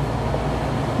then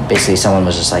basically someone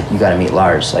was just like, you got to meet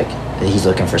Lars. Like, he's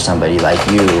looking for somebody like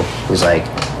you who's like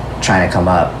trying to come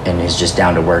up and is just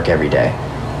down to work every day.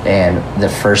 And the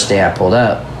first day I pulled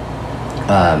up,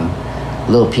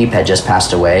 Lil Peep had just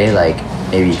passed away, like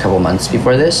maybe a couple months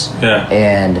before this. Yeah.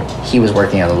 And he was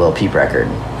working on the Lil Peep record.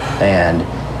 And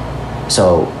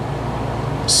so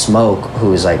Smoke,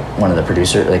 who is like one of the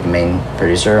producer, like main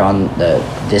producer on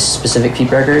this specific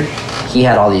Peep record, he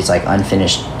had all these like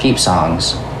unfinished Peep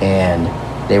songs, and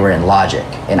they were in Logic.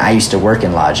 And I used to work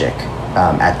in Logic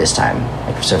at this time.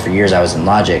 Like, so for years I was in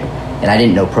Logic, and I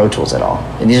didn't know Pro Tools at all.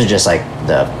 And these are just like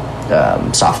the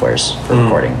softwares for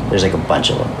recording. There's like a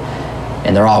bunch of them,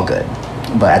 and they're all good.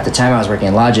 But at the time I was working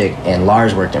in Logic, and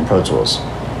Lars worked in Pro Tools.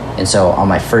 And so on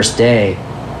my first day,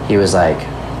 he was like,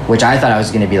 which I thought I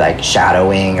was going to be like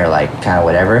shadowing or like kind of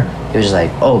whatever. He was just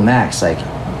like, oh, Max, like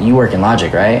you work in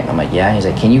Logic, right? And I'm like, yeah. And he's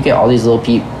like, can you get all these Lil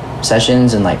Peep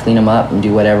sessions and like clean them up and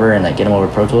do whatever and like get them over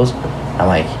to Pro Tools? I'm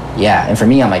like, yeah. And for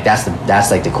me, I'm like,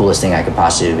 that's like the coolest thing I could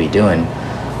possibly be doing.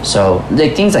 So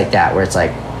like things like that, where it's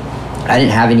like, I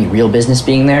didn't have any real business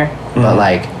being there, but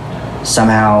like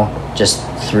somehow just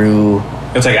through,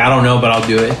 it's like, I don't know, but I'll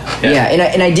do it. Yeah,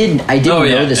 and I didn't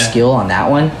know the skill on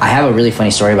that one. I have a really funny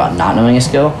story about not knowing a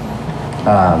skill,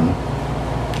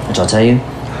 which I'll tell you.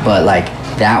 But like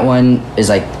that one is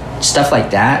like stuff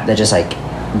like that just like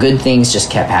good things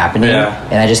just kept happening,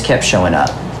 and I just kept showing up.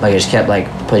 Like I just kept like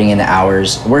putting in the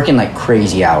hours, working like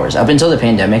crazy hours. Up until the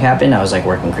pandemic happened, I was like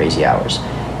working crazy hours.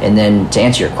 And then to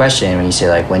answer your question, when you say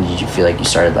like when did you feel like you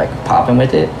started like popping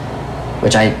with it,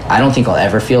 which I don't think I'll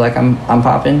ever feel like I'm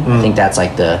popping. I think that's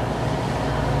like the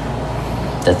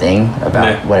thing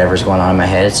about whatever's going on in my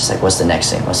head. It's just like, what's the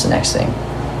next thing?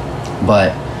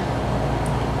 But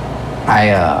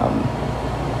I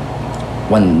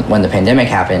when the pandemic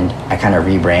happened, I kind of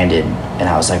rebranded, and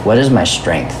I was like, what is my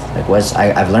strength? Like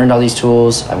I've learned all these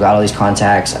tools, I've got all these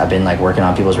contacts, I've been like working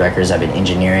on people's records, I've been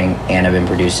engineering, and I've been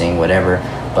producing, whatever.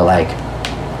 But like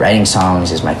writing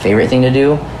songs is my favorite thing to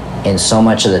do. And so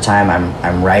much of the time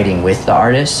I'm writing with the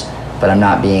artist, but I'm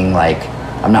not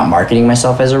marketing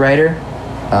myself as a writer.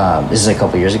 This is a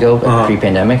couple years ago, but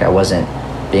pre-pandemic, I wasn't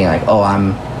being like, oh,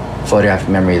 I'm photographic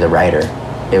memory the writer.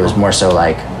 It was more so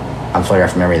like, I'm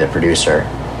photographic memory the producer.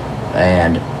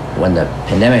 And when the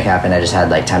pandemic happened, I just had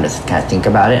like time to kind of think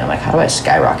about it. I'm like, how do I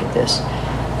skyrocket this?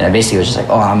 And I basically was just like,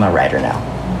 oh, I'm a writer now.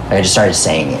 Like I just started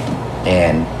saying it.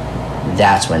 And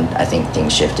that's when I think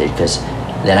things shifted, because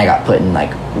then I got put in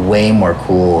like way more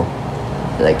cool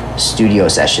like studio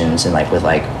sessions and like with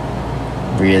like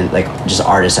really like just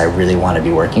artists I really want to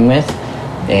be working with,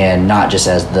 and not just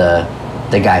as the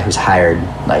guy who's hired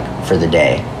like for the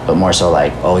day, but more so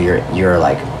like, oh, you're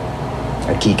like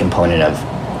a key component of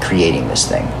creating this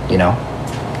thing, you know?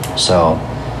 So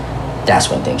that's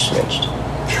when things switched.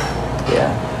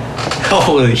 Yeah.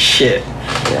 Holy shit.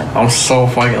 Yeah. I'm so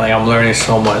fucking like, I'm learning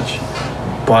so much.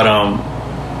 But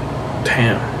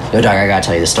damn. Yo, dog, I gotta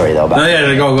tell you the story though.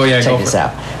 Check this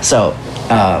out. So,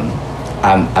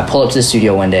 I pull up to the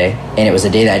studio one day, and it was a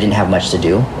day that I didn't have much to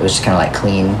do. It was just kind of like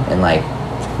clean and like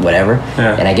whatever.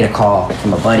 Yeah. And I get a call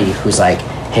from a buddy who's like,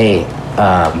 "Hey,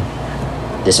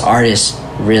 this artist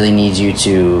really needs you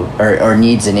to, or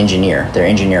needs an engineer. Their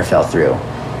engineer fell through."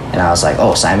 And I was like,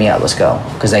 "Oh, sign me up. Let's go."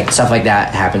 Because like stuff like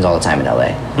that happens all the time in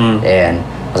LA. And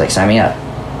I was like, "Sign me up."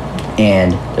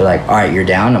 And they're like, all right, you're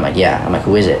down? I'm like, yeah. I'm like,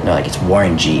 who is it? And they're like, it's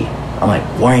Warren G. I'm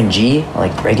like, Warren G? I'm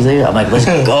like, regulator? I'm like, let's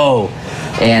go.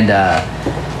 And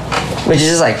which is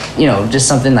just like, you know, just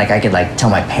something like I could like tell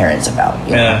my parents about,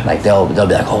 you know? Like they'll be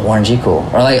like, oh, Warren G, cool.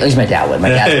 Or like at least my dad would. My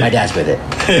dad's with it.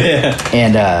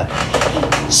 And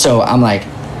so I'm like,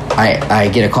 I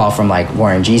get a call from like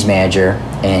Warren G's manager,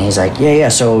 and he's like, yeah,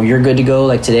 so you're good to go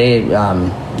like today,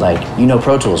 like you know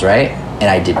Pro Tools, right? And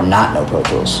I did not know Pro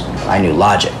Tools. I knew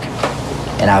Logic.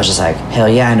 And I was just like, hell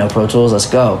yeah, I know Pro Tools, let's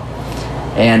go.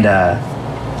 And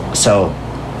so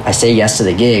I say yes to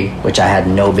the gig, which I had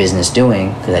no business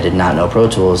doing because I did not know Pro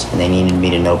Tools, and they needed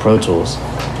me to know Pro Tools.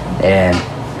 And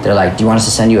they're like, do you want us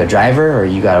to send you a driver or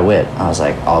you got a whip? I was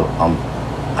like,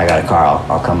 I got a car,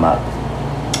 I'll come up.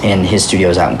 And his studio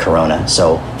is out in Corona.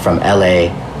 So from LA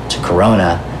to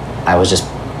Corona, I was just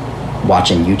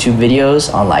watching YouTube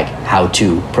videos on like how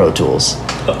to Pro Tools.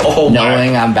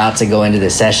 Knowing I'm about to go into the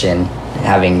session,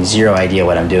 having zero idea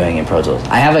what I'm doing in Pro Tools.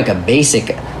 I have like a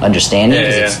basic understanding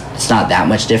because it's not that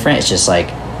much different. It's just like,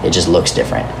 it just looks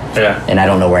different. Yeah. And I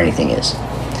don't know where anything is.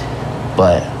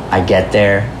 But I get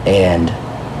there and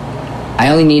I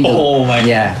only need to,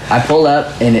 I pull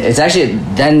up, and it's actually,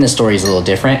 then the story's a little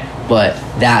different But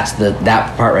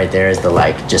that part right there is the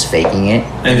like just faking it.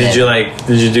 And did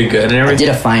you do good and everything?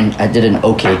 I did an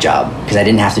okay job because I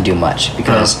didn't have to do much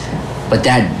but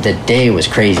the day was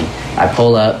crazy. I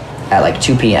pull up at like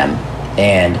 2 p.m.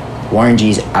 and Warren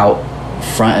G's out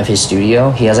front of his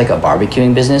studio. He has like a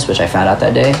barbecuing business, which I found out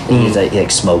that day. He like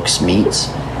smokes meats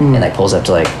and like pulls up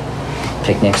to like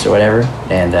picnics or whatever.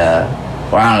 And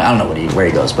or I don't know where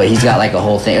he goes, but he's got like a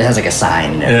whole thing. It has like a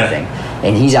sign and everything. Yeah.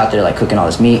 And he's out there like cooking all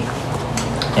this meat.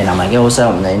 And I'm like, yo, what's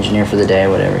up? I'm the engineer for the day or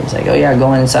whatever. He's like, oh yeah,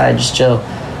 go inside, just chill.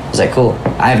 I was like, cool.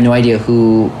 I have no idea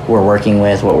who we're working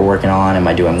with, what we're working on. Am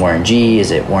I doing Warren G?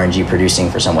 Is it Warren G producing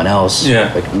for someone else?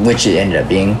 Yeah. Like, which it ended up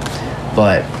being.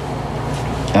 But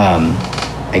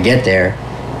I get there,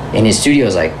 and his studio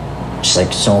is like just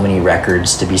like so many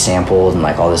records to be sampled and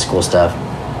like all this cool stuff.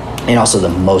 And also the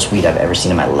most weed I've ever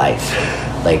seen in my life.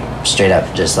 Like straight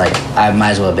up, just like I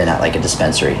might as well have been at like a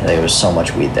dispensary. Like, there was so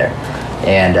much weed there.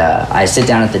 And I sit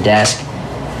down at the desk,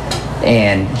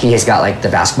 and he has got like the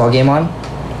basketball game on,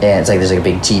 and it's like there's like a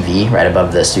big TV right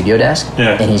above the studio desk.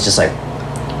 Yeah. And he's just like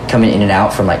coming in and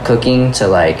out from like cooking to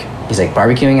like he's like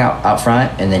barbecuing out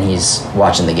front, and then he's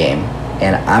watching the game.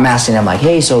 And I'm asking him like,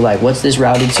 hey, so like what's this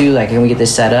routed to? Like, can we get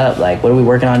this set up? Like, what are we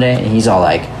working on today? And he's all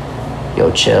like,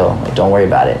 yo, chill. Like, don't worry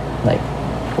about it. Like,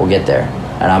 we'll get there.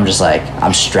 And I'm just like,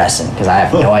 I'm stressing because I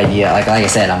have no idea. Like I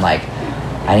said, I'm like,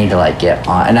 I need to like get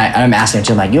on. And I'm asking him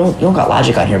too. I'm like, you don't got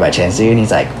Logic on here by chance, dude? And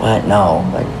he's like, what? No.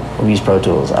 Like, we use Pro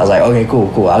Tools. I was like, okay,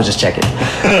 cool. I was just checking.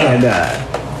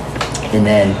 And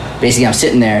then basically I'm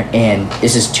sitting there, and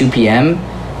this is 2 p.m.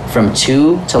 From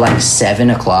 2 to like 7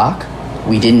 o'clock,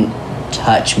 we didn't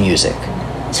touch music.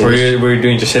 So were you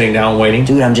doing just sitting down waiting?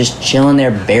 Dude, I'm just chilling there,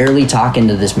 barely talking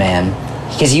to this man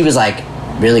because he was like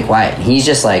really quiet. He's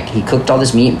just like, he cooked all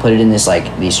this meat and put it in this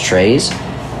like these trays,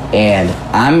 and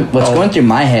going through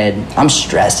my head, I'm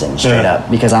stressing straight up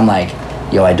because I'm like,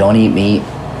 yo, I don't eat meat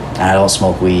and I don't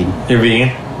smoke weed. You're vegan?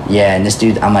 Yeah, and this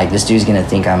dude's gonna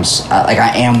think I'm like,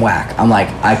 I am whack. I'm like,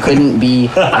 I couldn't be.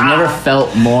 I've never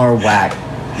felt more whack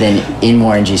than in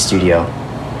Warren G's studio,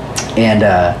 and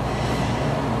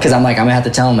because I'm like, I'm gonna have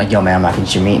to tell him like, yo man, I'm not gonna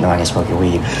eat your meat, no, I can smoke your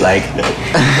weed. Like,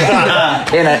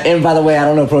 and by the way, I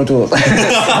don't know Pro Tools.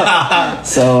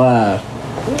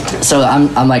 So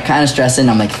I'm like kind of stressing.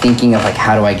 I'm like thinking of like,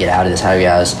 how do I get out of this? How do I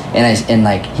get out of this? And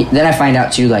then I find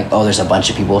out too, like, oh, there's a bunch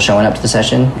of people showing up to the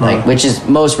session, like, which is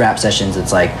most rap sessions.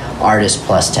 It's like artists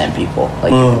plus 10 people.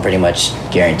 Like, you can pretty much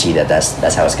guarantee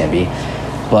that's how it's gonna be.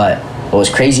 But what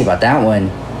was crazy about that one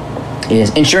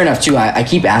is, and sure enough too, I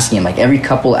keep asking him like every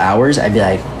couple hours. I'd be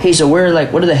like, hey, so what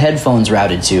are the headphones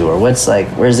routed to, or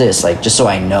where's this, like, just so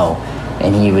I know.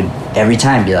 And he would every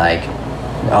time be like,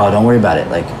 oh, don't worry about it,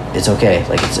 like, it's okay,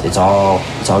 like it's all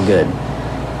good.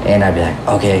 And I'd be like,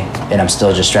 okay, and I'm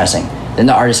still just stressing. Then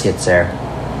the artist gets there,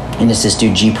 and it's this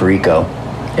dude G Perico,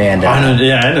 and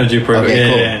I know G Perico. Okay,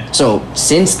 cool. Yeah. So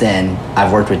since then,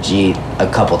 I've worked with G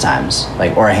a couple times,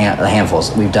 like, or a handful.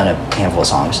 We've done a handful of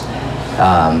songs,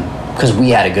 because we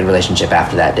had a good relationship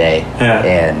after that day,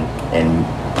 and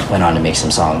went on to make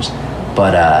some songs.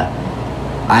 But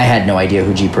I had no idea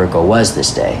who G Perico was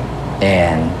this day,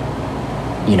 and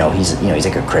he's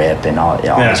like a Crip and all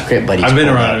his Crip buddies. I've been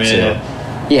around him.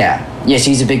 Yeah, so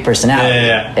he's a big personality.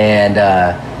 And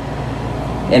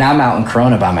I'm out in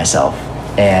Corona by myself,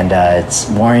 and it's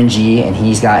Warren G, and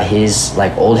he's got his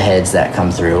like old heads that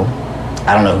come through.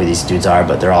 I don't know who these dudes are,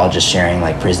 but they're all just sharing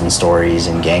like prison stories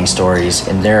and gang stories,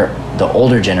 and they're the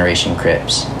older generation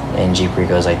Crips, and G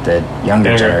Perico is like the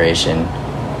younger generation,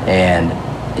 and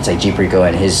it's like G Perico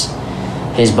and his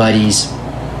buddies,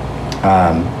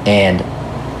 and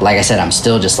like I said, I'm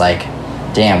still just like,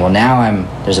 damn, well now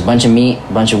there's a bunch of meat,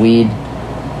 a bunch of weed,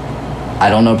 I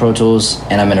don't know Pro Tools,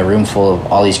 and I'm in a room full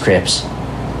of all these Crips,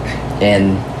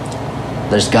 and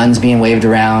there's guns being waved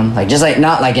around, like, just like,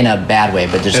 not like in a bad way,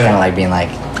 but just kind of like being like,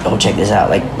 oh, check this out,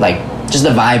 like just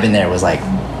the vibe in there was like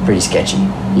pretty sketchy,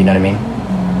 you know what I mean?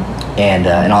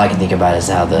 And all I can think about is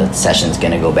how the session's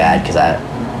gonna go bad, because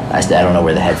I don't know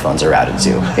where the headphones are routed to.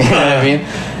 You know what I mean?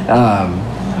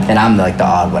 And I'm like the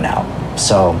odd one out.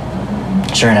 So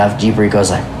sure enough, G Perico's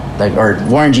like, or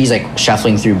Warren G's like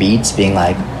shuffling through beats, being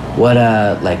like, what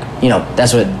like,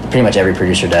 that's what pretty much every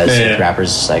producer does. Like,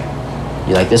 rappers, like,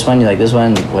 you like this one,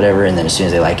 whatever, and then as soon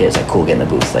as they like it, it's like, cool, get in the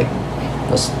booth, like,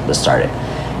 let's start it.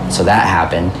 So that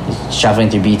happened. He's shuffling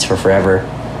through beats for forever.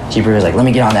 G Perico's like, let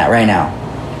me get on that right now.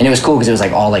 And it was cool because it was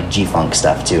like all like G-Funk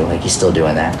stuff too, like he's still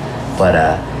doing that.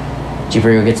 But G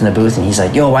Perico gets in the booth and he's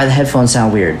like, yo, why the headphones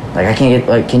sound weird? Like, I can't get,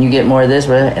 like, can you get more of this?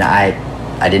 And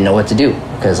I didn't know what to do,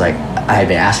 because like I had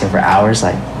been asking for hours,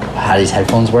 like, how do these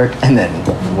headphones work? And then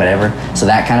whatever. So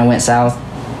that kind of went south.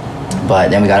 But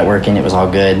then we got it working. It was all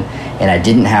good. And I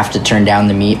didn't have to turn down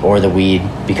the meat or the weed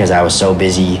because I was so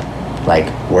busy, like,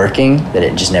 working that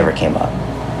it just never came up.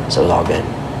 So it was all good.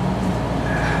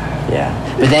 Yeah.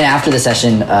 But then after the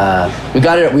session, we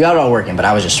got it all working, but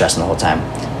I was just stressing the whole time.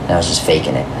 And I was just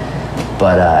faking it.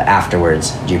 But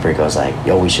afterwards, G Perico was like,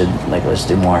 yo, we should, like, let's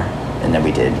do more. And then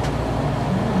we did.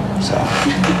 So.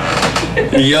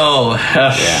 Yo.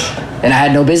 Yeah. And I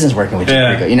had no business working with G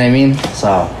Perico. You know what I mean?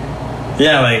 So.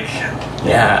 Yeah, like,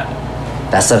 yeah.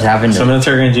 That stuff happened. So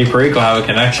Military and G Perico have a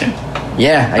connection.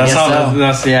 Yeah, I guess so.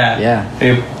 That's Yeah.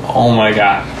 Oh my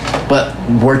God. But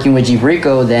working with G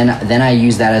Perico, then I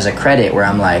use that as a credit where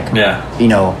I'm like, you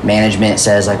know, management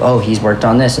says like, oh, he's worked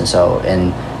on this,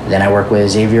 and then I work with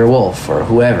Xavier Wolf or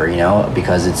whoever, you know,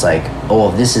 because it's like, oh,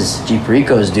 if this is G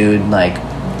Perico's dude, like,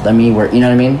 let me work, you know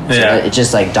what I mean? Yeah. So it's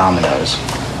just like dominoes.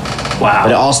 Wow.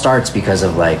 But it all starts because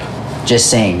of like just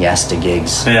saying yes to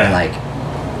gigs. Yeah. And like,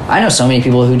 I know so many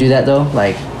people who do that though,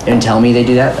 like, and tell me they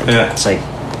do that. Like, yeah. It's like,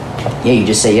 yeah, you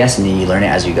just say yes and then you learn it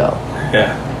as you go.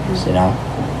 Yeah. You know?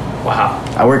 Wow.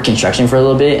 I worked construction for a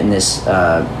little bit, and this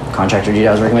contractor dude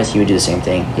I was working with, he would do the same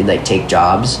thing. He'd like take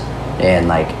jobs and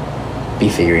like be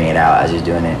figuring it out as he's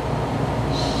doing it.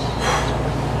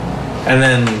 And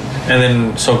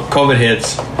then so COVID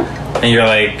hits, and you're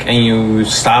like, and you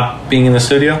stop being in the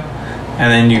studio,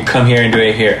 and then you come here and do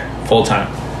it here full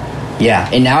time. Yeah,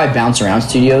 and now I bounce around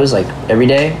studios like every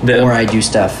day, or I do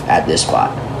stuff at this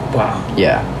spot. Wow.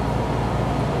 Yeah.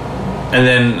 And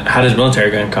then how does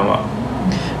Military Gun come up?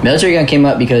 Military Gun came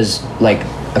up because like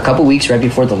a couple weeks right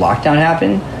before the lockdown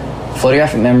happened,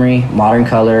 Photographic Memory, Modern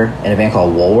Color, and a band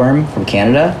called Woolworm from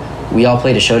Canada, we all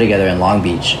played a show together in Long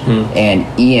Beach. And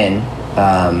Ian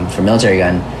from Military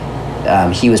Gun,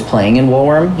 he was playing in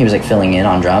Woolworm. He was like filling in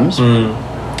on drums.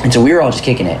 And so we were all just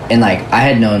kicking it. And like I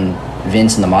had known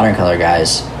Vince and the Modern Color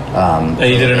guys.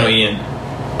 You didn't know Ian?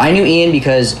 I knew Ian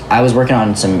because I was working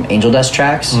on some Angel Dust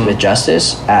tracks with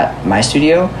Justice at my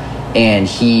studio, and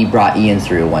he brought Ian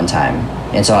through one time.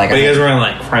 And so like, but you guys weren't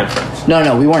like friends.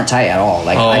 No, we weren't tight at all.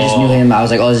 Like I just knew him. I was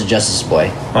like, oh, this is Justice's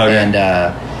boy. Okay.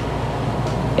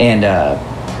 And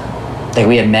like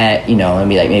we had met, you know, and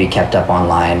we like maybe kept up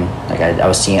online. Like I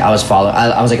was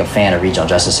like a fan of Regional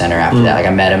Justice Center after that. Like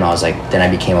I met him. I was like, then I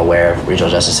became aware of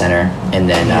Regional Justice Center, and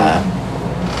then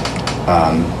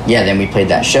then we played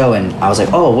that show, and I was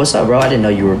like, oh, what's up, bro? I didn't know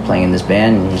you were playing in this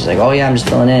band. And he's like, oh yeah, I'm just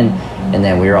filling in. And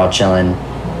then we were all chilling,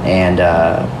 and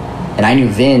I knew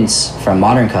Vince from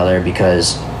Modern Color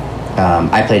because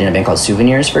I played in a band called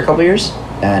Souvenirs for a couple years,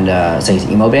 and it's like an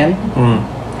emo band.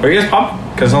 Are you guys pop?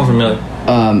 Because it sounds familiar.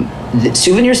 The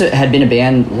Souvenirs had been a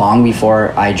band long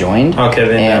before I joined. Okay,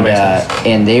 then that makes sense.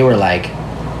 And they were like,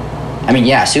 I mean,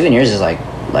 yeah, Souvenirs is like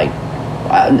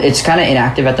it's kind of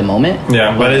inactive at the moment.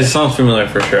 Yeah, but it sounds familiar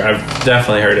for sure. I've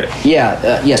definitely heard it.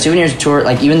 Yeah. Souvenirs tour,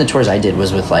 like even the tours I did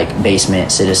was with like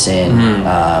Basement, Citizen.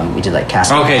 We did like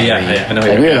Castle. Okay, yeah, I know.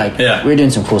 Like, we were doing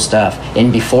some cool stuff.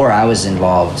 And before I was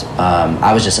involved,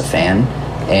 I was just a fan,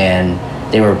 and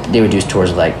they would do tours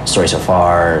with like Story So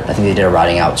Far. I think they did a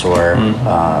Rotting Out tour.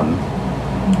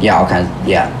 All kinds.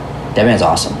 Yeah, that band's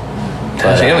awesome.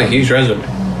 But, they have a huge resume.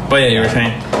 But yeah, you were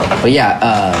saying. But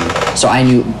yeah, so I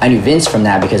knew Vince from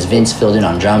that because Vince filled in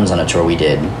on drums on a tour we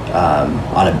did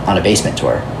on a Basement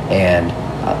tour, and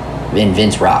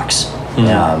Vince rocks.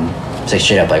 It's like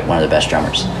straight up like one of the best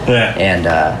drummers. Yeah.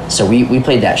 And so we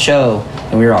played that show,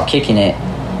 and we were all kicking it,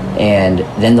 and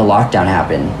then the lockdown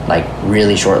happened like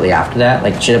really shortly after that,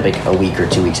 like straight up like a week or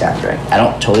 2 weeks after. I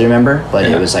don't totally remember, but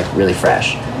it was like really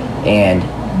fresh. And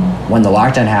when the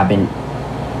lockdown happened,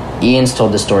 Ian's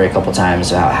told the story a couple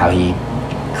times about how he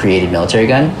created Military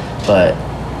Gun, but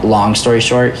long story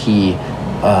short, he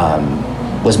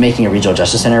was making a Regional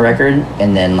Justice Center record,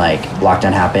 and then like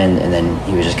lockdown happened, and then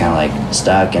he was just kind of like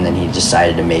stuck, and then he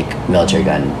decided to make Military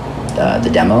Gun the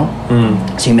demo.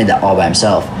 So he made that all by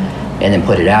himself, and then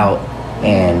put it out,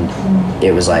 and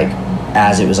it was like,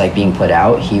 as it was like being put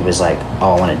out, he was like,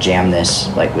 oh, I want to jam this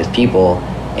like with people,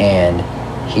 and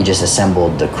he just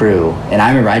assembled the crew. And I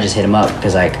remember I just hit him up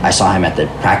because like I saw him at the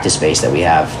practice space that we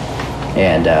have,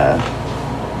 and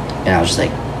I was just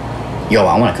like, yo,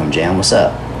 I want to come jam, what's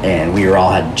up? And we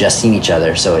had just seen each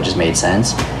other, so it just made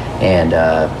sense. And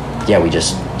we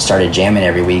just started jamming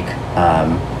every week.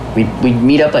 We'd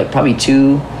meet up like probably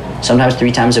 2, sometimes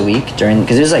 3 times a week because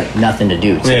there was like nothing to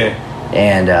do too.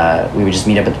 And we would just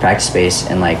meet up at the practice space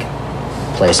and like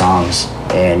play songs,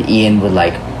 and Ian would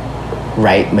like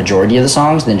write majority of the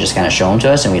songs, then just kind of show them to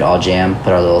us, and we'd all jam,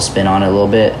 put our little spin on it a little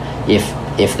bit,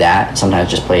 if that. Sometimes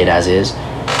just play it as is,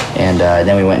 and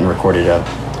then we went and recorded a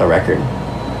record.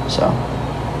 So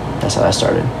that's how that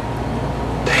started.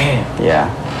 Damn. Yeah.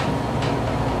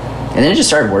 And then it just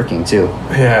started working too.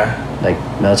 Yeah. Like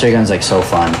military gun's like so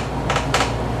fun.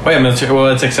 Oh yeah, military. Well,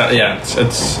 it's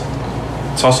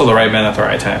also the right band at the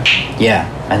right time. Yeah,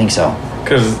 I think so.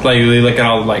 Because like you look at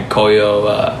all like Koyo,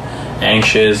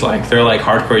 Anxious, like they're like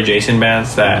hardcore adjacent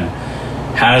bands that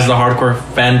has the hardcore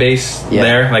fan base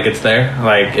there. Like it's there.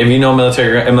 Like if you know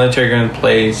military gun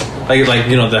plays like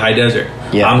the High Desert.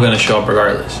 Yeah. I'm gonna show up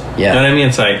regardless. Yeah. You know what I mean?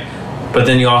 It's like, but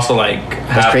then you also like.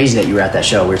 It's crazy that you were at that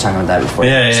show. We were talking about that before.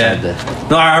 Yeah.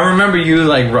 No, I remember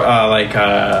you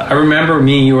I remember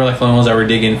me and you were like the ones that were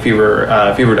digging Fever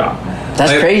Dog.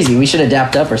 That's crazy. We should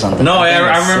adapt up or something. No,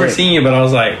 I remember seeing you, but I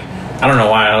was like, I don't know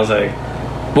why. I was like,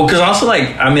 well, because also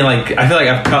like, I mean, like, I feel like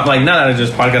I've come, like, not that it's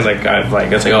just podcast, like, I've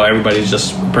like, it's like, oh, everybody's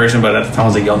just a person, but at the time I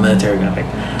was like, yo, military guy,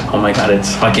 like, oh my god,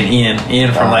 it's fucking Ian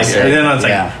from like, it's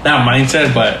like not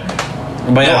mindset, but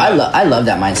no, yeah. I love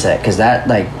that mindset because that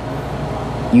like,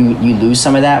 you lose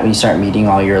some of that when you start meeting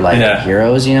all your like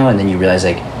heroes, you know, and then you realize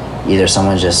like either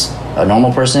someone's just a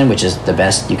normal person, which is the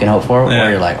best you can hope for, or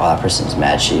you're like, oh, that person's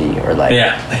mad shitty, or like,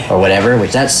 or whatever,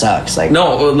 which that sucks. Like,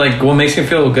 no, like what makes me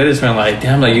feel good is when like,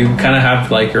 damn, like you kind of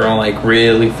have like your own like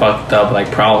really fucked up like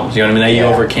problems, you know what I mean, that you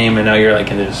overcame, and now you're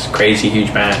like in this crazy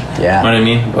huge band. Yeah, you know what I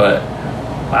mean? But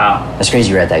wow, that's crazy.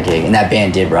 You were at that gig, and that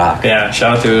band did rock. Yeah,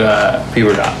 shout out to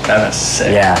Fever Dog. That was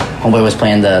sick. Yeah, homeboy was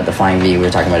playing the Flying V we were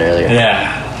talking about earlier.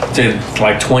 Yeah, dude,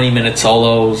 like 20-minute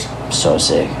solos. So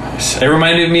sick. It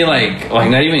reminded me like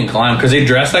not even glam, because they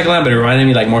dressed like glam, but it reminded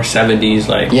me like more 70s,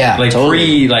 like like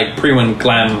totally. pre when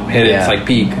glam hit its like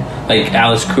peak, like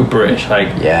Alice Cooper-ish, like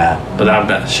But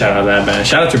that shout out that band.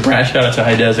 Shout out to Brad. Shout out to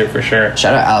High Desert for sure.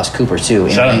 Shout out Alice Cooper too.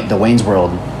 In the Wayne's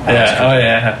World.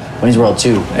 Wayne's World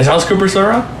 2. Is Alice Cooper still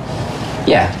around?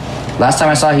 Yeah. Last time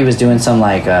I saw, he was doing some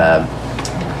like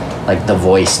The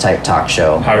Voice type talk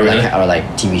show, or like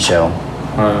TV show.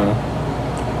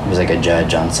 He was like a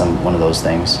judge on one of those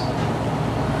things.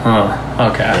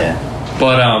 Okay. Yeah.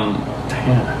 But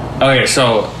okay,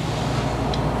 so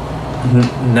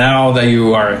now that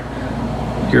you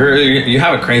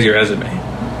have a crazy resume,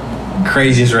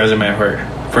 craziest resume I've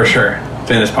heard for sure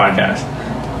in this podcast.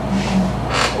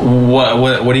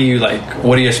 What do you like?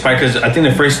 What do you aspire? Because I think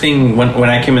the first thing when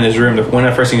I came in this room, one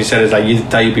of the first things you said is like you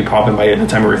thought you'd be popping by the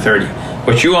time we were 30,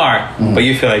 which you are, but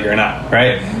you feel like you're not,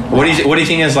 right? What do you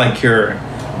think is like your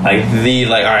like the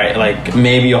like, all right, like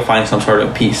maybe you'll find some sort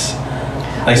of peace,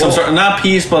 like some sort of, not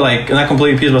peace, but like not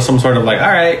completely peace, but some sort of like,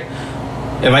 all right,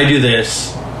 if I do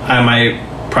this, I might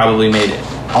probably made it.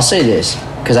 I'll say this,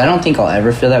 because I don't think I'll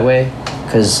ever feel that way,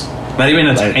 because not even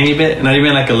a tiny bit, not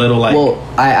even like a little like. Well,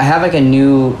 I have like a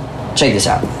new. Check this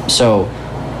out. So,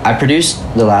 I produced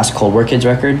the last Cold War Kids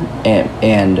record,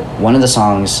 and one of the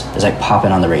songs is like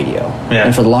popping on the radio. Yeah.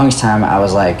 And for the longest time, I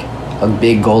was like, a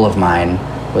big goal of mine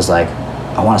was like,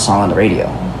 I want a song on the radio.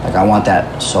 Like, I want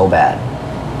that so bad.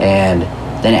 And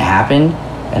then it happened,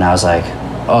 and I was like,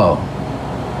 oh,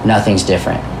 nothing's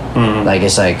different. Mm-hmm. Like,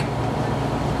 it's like...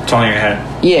 It's all in your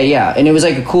head. Yeah. And it was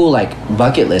like a cool, like,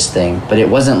 bucket list thing, but it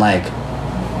wasn't like,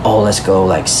 oh, let's go,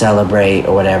 like, celebrate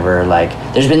or whatever. Like,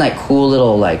 there's been, like, cool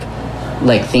little, like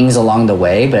things along the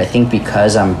way, but I think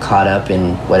because I'm caught up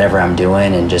in whatever I'm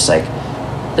doing and just, like,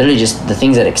 literally just the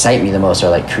things that excite me the most are,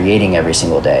 like, creating every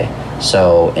single day.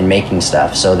 So, and making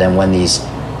stuff. So then when these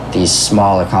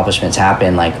small accomplishments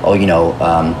happen, like, oh, you know,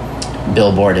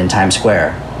 Billboard in Times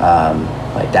Square,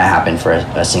 like that happened for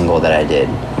a single that I did.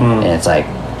 And it's like,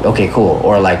 okay, cool.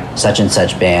 Or like such and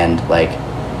such band, like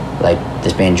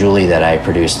this band Julie that I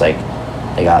produced, like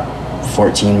they got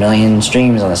 14 million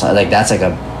streams on the song. Like that's like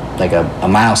a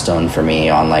milestone for me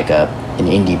on like an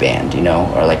indie band, you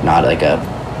know, or like not like a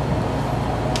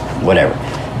whatever.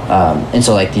 And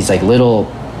so like these like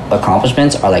little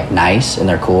accomplishments are like nice and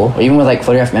they're cool. Or even with like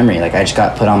Photograph Memory, like I just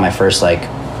got put on my first like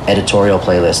editorial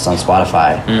playlists on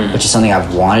Spotify, which is something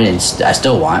I've wanted and I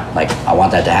still want. Like I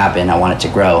want that to happen. I want it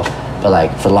to grow. But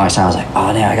like for the longest time I was like,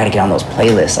 oh damn, I gotta get on those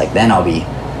playlists. Like then I'll be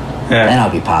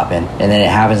popping. And then it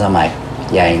happens, I'm like,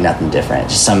 yeah, ain't nothing different.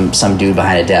 Just some dude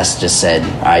behind a desk just said,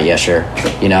 all right, yeah, sure,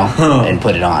 you know, and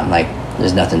put it on. Like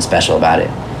there's nothing special about it.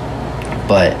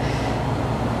 But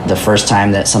the first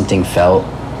time that something felt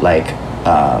like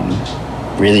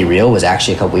really real was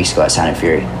actually a couple weeks ago at Sound and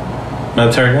Fury.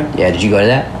 Military gun? Yeah, did you go to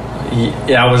that?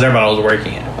 Yeah, I was there, but I was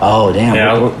working it. Oh damn!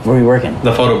 Yeah, where were you working?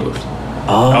 The photo booth.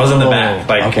 Oh, I was in the back,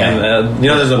 like, okay. And, you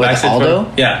know, there's a backstage.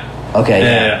 Aldo? Yeah. Okay.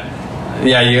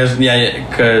 Yeah. You guys,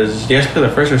 because you guys play the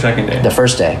first or second day. The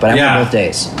first day, but I went both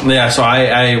days. Yeah, so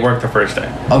I worked the first day.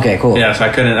 Okay, cool. Yeah, so I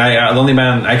couldn't. The only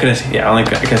band I couldn't see. Yeah, I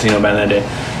couldn't see no band that day.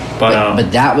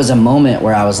 But that was a moment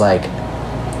where I was like,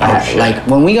 like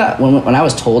when I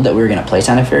was told that we were gonna play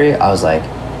Sound and Fury, I was like,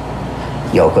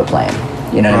 yo, quit playing.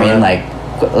 You know what I mean?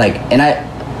 Yeah. Like, and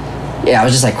I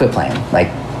was just like, quit playing. Like,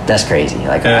 that's crazy.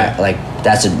 Like, Yeah.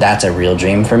 that's a real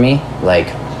dream for me. Like,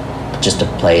 just to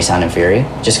play Sound and Fury.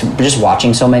 Just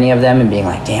watching so many of them and being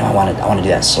like, damn, I want to do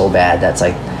that so bad. That's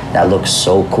like, that looks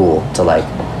so cool to like,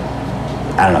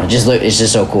 I don't know, it's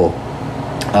just so cool.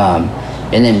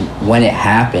 And then when it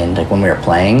happened, like when we were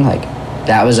playing, like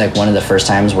that was like one of the first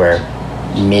times where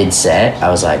mid-set I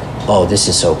was like, oh, this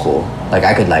is so cool. Like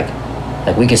I could like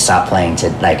we could stop playing to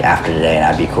like after today and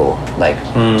I'd be cool. Like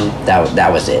that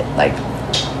was it. Like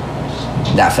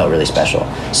that felt really special.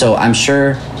 So I'm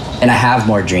sure, and I have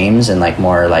more dreams and like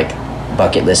more like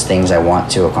bucket list things I want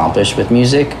to accomplish with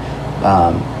music,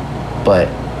 but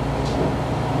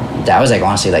that was like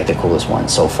honestly like the coolest one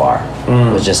so far.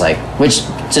 It was just like, which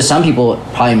to some people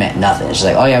probably meant nothing. It's just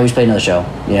like, oh yeah, we just played another show,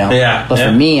 you know? Yeah. But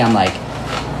for me, I'm like,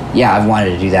 yeah, I've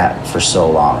wanted to do that for so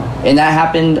long. And that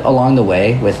happened along the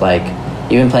way with like,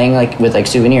 even playing like with like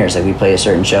Souvenirs. Like we played a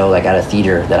certain show like at a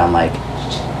theater that I'm like,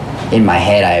 in my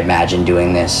head I imagined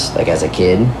doing this like as a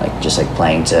kid, like just like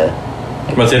playing to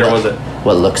like, what theater was it?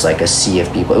 What looks like a sea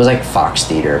of people. It was like Fox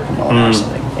Theater Pomona or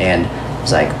something. And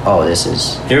it's like, oh, this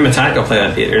is... Even Metallica played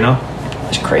that theater, no?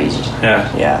 It's crazy.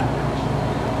 Yeah.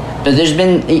 Yeah. But there's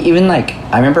been, even like,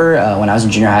 I remember when I was in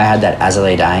junior high, I had that As I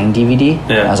Lay Dying DVD.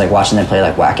 Yeah. I was like watching them play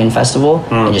like Wacken Festival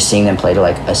and just seeing them play to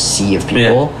like a sea of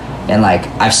people. Yeah. And like,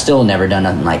 I've still never done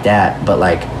nothing like that. But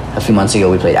like, a few months ago,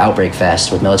 we played Outbreak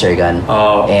Fest with Military Gun.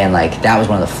 Oh. And like, that was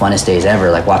one of the funnest days ever,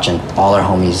 like watching all our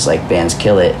homies, like bands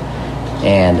kill it.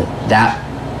 And that,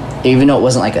 even though it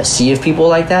wasn't like a sea of people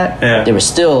like that, yeah. there was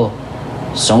still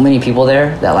so many people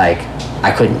there that like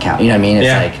I couldn't count. You know what I mean? It's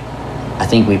like, I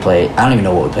think we played, I don't even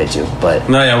know what we played to, but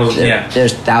no, yeah, it was,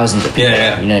 there's thousands of people.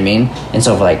 Yeah. You know what I mean? And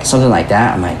so for like something like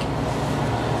that, I'm like,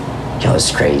 yo,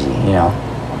 it's crazy, you know?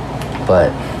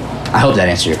 But I hope that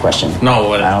answered your question.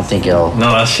 No, I don't think it'll.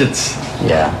 No, that shit's.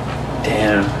 Yeah.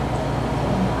 Damn.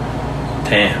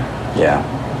 Yeah.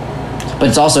 But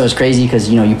it's crazy because,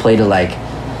 you know, you play to like,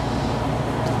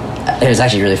 it was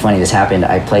actually really funny. This happened.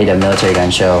 I played a Military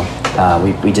Gun show.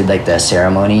 We did like the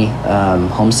ceremony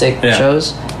homesick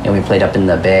shows, and we played up in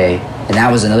the Bay, and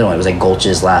that was another one. It was like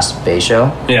Gulch's last Bay show.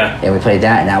 Yeah. And we played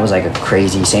that, and that was like a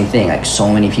crazy, same thing. Like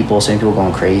so many people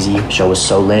going crazy. Show was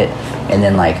so lit. And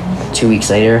then like 2 weeks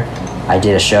later, I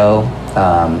did a show.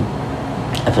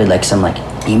 I played like some like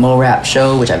emo rap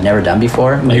show, which I've never done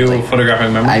before. You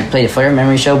Photographic Memory? I played a Photographic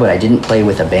Memory show, but I didn't play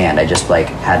with a band. I just like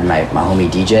had my homie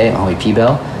DJ, my homie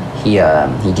P-Bell. He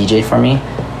DJ'd for me,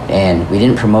 and we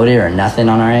didn't promote it or nothing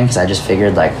on our end because I just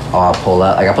figured like, oh, I'll pull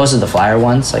up. Like I posted the flyer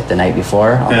once, like the night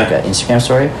before on like an Instagram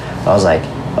story. I was like,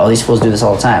 oh, these fools do this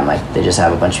all the time. Like they just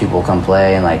have a bunch of people come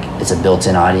play, and like it's a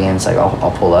built-in audience. Like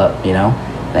I'll pull up, you know.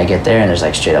 And I get there, and there's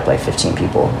like straight up like 15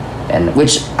 people, and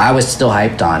which I was still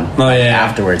hyped on. Oh yeah.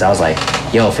 Afterwards, I was like,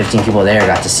 yo, 15 people there,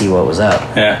 got to see what was up.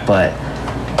 Yeah. But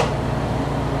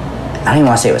I don't even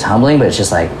want to say it was humbling, but it's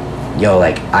just like, yo,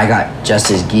 like I got just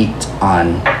as geeked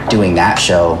on doing that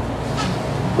show,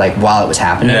 like while it was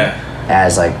happening,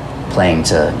 as like playing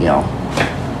to, you know,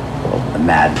 a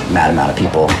mad amount of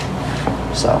people.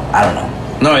 So I don't know.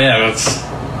 No, yeah, that's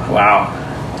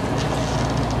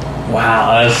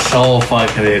wow, that's so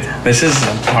fucking dude. This is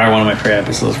probably one of my favorite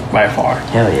episodes by far.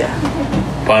 Hell yeah.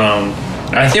 But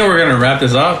I think we're gonna wrap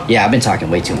this up. Yeah, I've been talking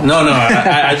way too much. No,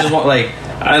 I just want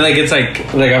it's like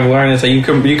I've learned it's like you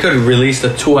could release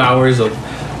the 2 hours of,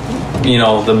 you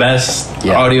know, the best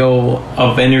audio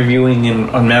of interviewing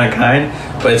on Mankind,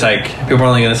 but it's like people are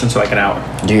only gonna listen to like an hour.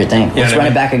 Do your thing. Let's run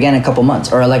it back again in a couple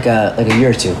months, or like a year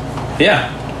or two.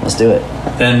 Yeah. Let's do it.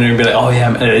 Then we'd be like, oh yeah,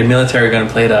 Military are gonna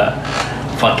play the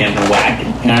fucking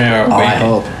Wacken. I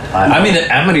hope. I mean,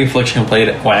 the Amity Affliction played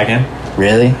Wacken.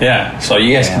 Really? Yeah. So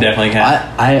you guys definitely can.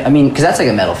 I mean, because that's like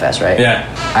a metal fest, right? Yeah.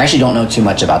 I actually don't know too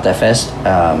much about that fest,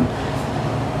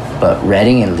 but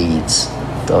Reading and Leeds,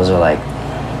 those are like.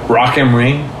 Rock and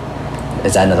Ring.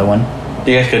 Is that another one?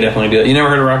 You guys could definitely do it. You never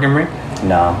heard of Rock and Ring?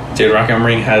 No. Dude, Rock and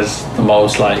Ring has the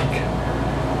most like.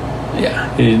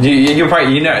 Yeah. You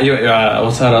probably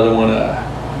what's that other one?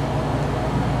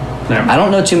 I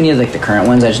don't know too many of like the current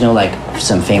ones. I just know like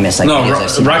some famous like. No,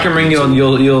 Rock and Ring.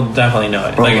 You'll definitely know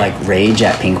it. Bro, like Rage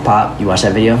at Pink Pop. You watch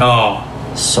that video?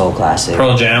 Oh, so classic.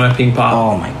 Pearl Jam at Pink Pop.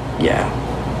 Oh my, yeah,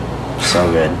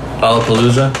 so good.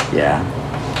 Lollapalooza. Yeah.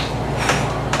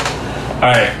 All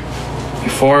right.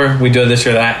 Before we do this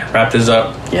or that, wrap this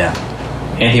up. Yeah.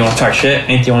 Anything you want to talk shit?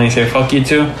 Anything you want to say fuck you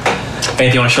to?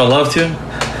 Anything you want to show love to?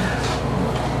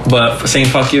 But saying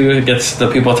fuck you gets the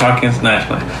people talking. It's nice,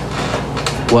 man.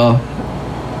 Well,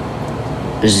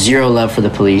 there's zero love for the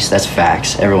police. That's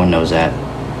facts. Everyone knows that.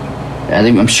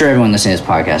 I'm sure everyone listening to this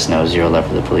podcast knows zero love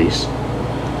for the police.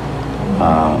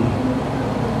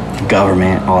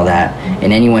 government, all that,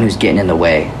 and anyone who's getting in the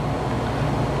way.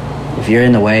 If you're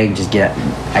in the way, just get.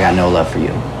 I got no love for you.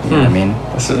 You know what I mean?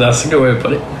 That's a good way to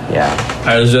put it. Yeah. All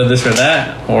right, let's do this or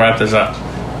that. We'll wrap this up.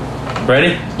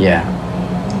 Ready? Yeah.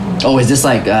 Oh, is this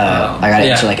like I gotta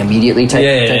answer like immediately type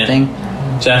thing?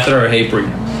 Death threat or hate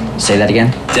breed? Say that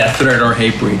again. Death threat or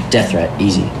hate breed? Death threat,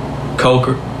 easy. Coke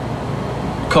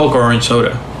or orange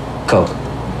soda? Coke.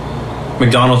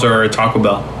 McDonald's or Taco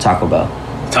Bell? Taco Bell.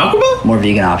 Taco Bell? More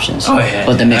vegan options. Oh yeah.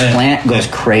 But the McPlant goes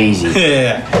crazy.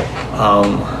 Yeah.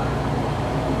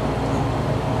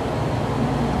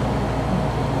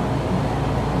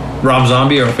 Rob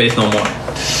Zombie or Faith No More?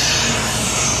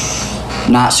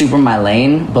 Not super my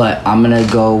lane, but I'm gonna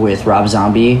go with Rob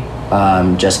Zombie,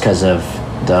 just because of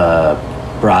the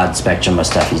broad spectrum of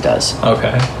stuff he does.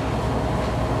 Okay.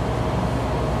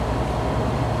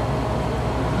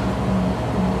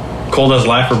 Cold as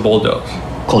Life or Bulldoze?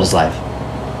 Cold as Life.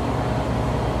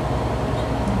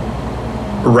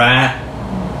 Rat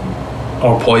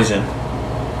or Poison?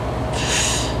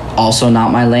 Also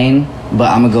not my lane, but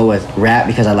I'm gonna go with Rat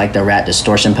because I like the Rat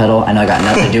distortion pedal. I know I got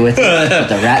nothing to do with it, but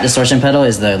the Rat distortion pedal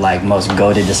is the like most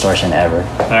goated distortion ever.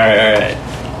 All right.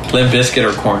 Limp Bizkit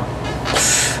or Korn?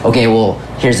 Okay, well,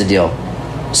 here's the deal.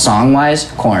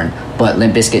 Song-wise, Korn, but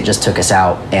Limp Bizkit just took us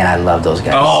out, and I love those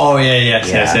guys. Oh, yes.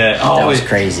 Oh, that was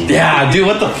crazy. Yeah, dude,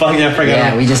 what the fuck? I forgot.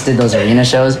 Yeah, we just did those arena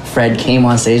shows. Fred came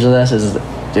on stage with us. It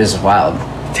was wild.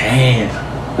 Damn.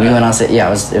 We went on stage. Yeah,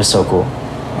 it was so cool.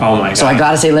 Oh, my God. So I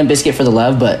gotta say Limp Bizkit for the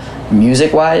love, but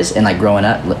music-wise and, like, growing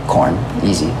up, Korn,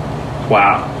 easy.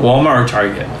 Wow. Walmart or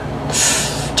Target?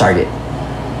 Target.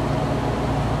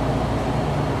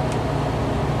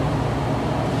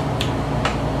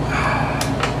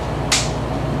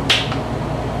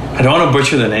 I don't want to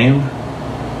butcher the name.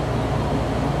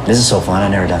 This is so fun.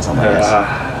 I've never done something like this. I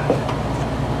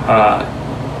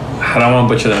don't want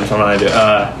to butcher them, so I'm not going to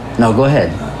do No, go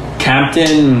ahead.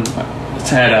 Captain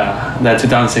said that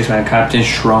 2006 man, Captain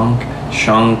Sunk.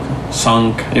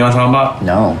 You know what I'm talking about?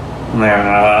 No.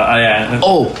 Yeah.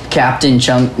 Oh, Captain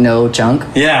Chunk, no Chunk?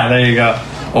 Yeah, there you go.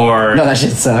 Or No, that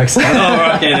shit sucks.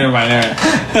 oh, okay, never mind. I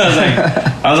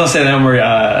was gonna say them were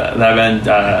that band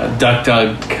Duck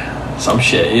Dug some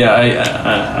shit.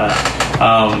 Yeah.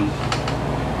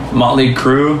 Motley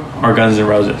Crue or Guns N'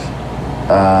 Roses?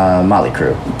 Motley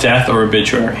Crue. Death or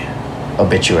Obituary?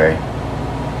 Obituary.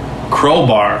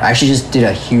 Crowbar. I actually just did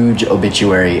a huge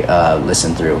Obituary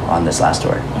listen through on this last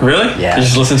tour. Really? Yeah. You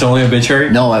just listened to only Obituary?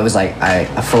 No, I was like,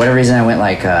 for whatever reason, I went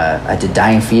like, I did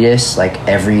Dying Fetus, like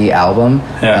every album,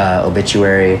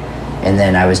 Obituary, and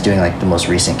then I was doing like the most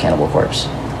recent Cannibal Corpse.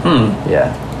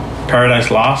 Yeah.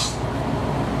 Paradise Lost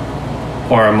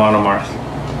or Amon Amarth?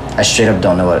 I straight up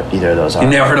don't know what either of those are. You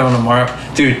never heard of Amon Amarth?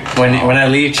 Dude, when I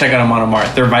leave, check out Amon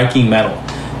Amarth. They're Viking metal.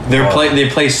 They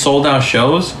play sold out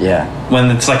shows. Yeah.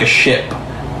 When it's like a ship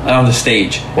on the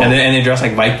stage, and they dress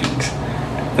like Vikings.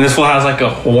 And this fool has like a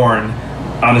horn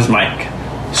on his mic.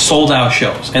 Sold out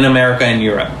shows in America and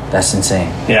Europe. That's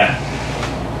insane. Yeah.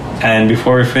 And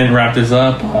before we wrap this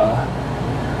up,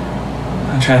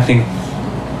 I'm trying to think.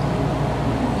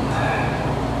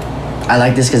 I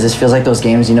like this because this feels like those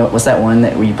games. You know, what's that one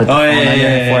that where you put the phone on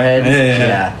your forehead?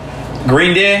 Yeah.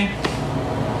 Green Day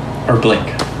or Blink?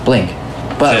 Blink.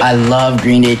 But I love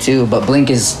Green Day too. But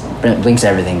Blink's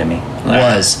everything to me.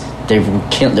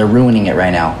 They're ruining it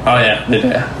right now. Oh yeah, they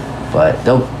do. But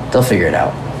they'll figure it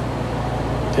out.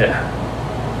 Yeah.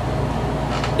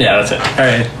 Yeah, that's it. All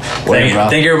right.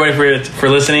 Thank you everybody for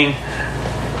listening.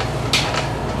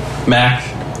 Max.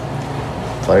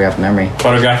 Photographic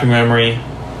memory.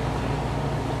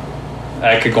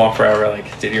 I could go on forever.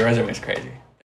 Like, dude, your resume is crazy.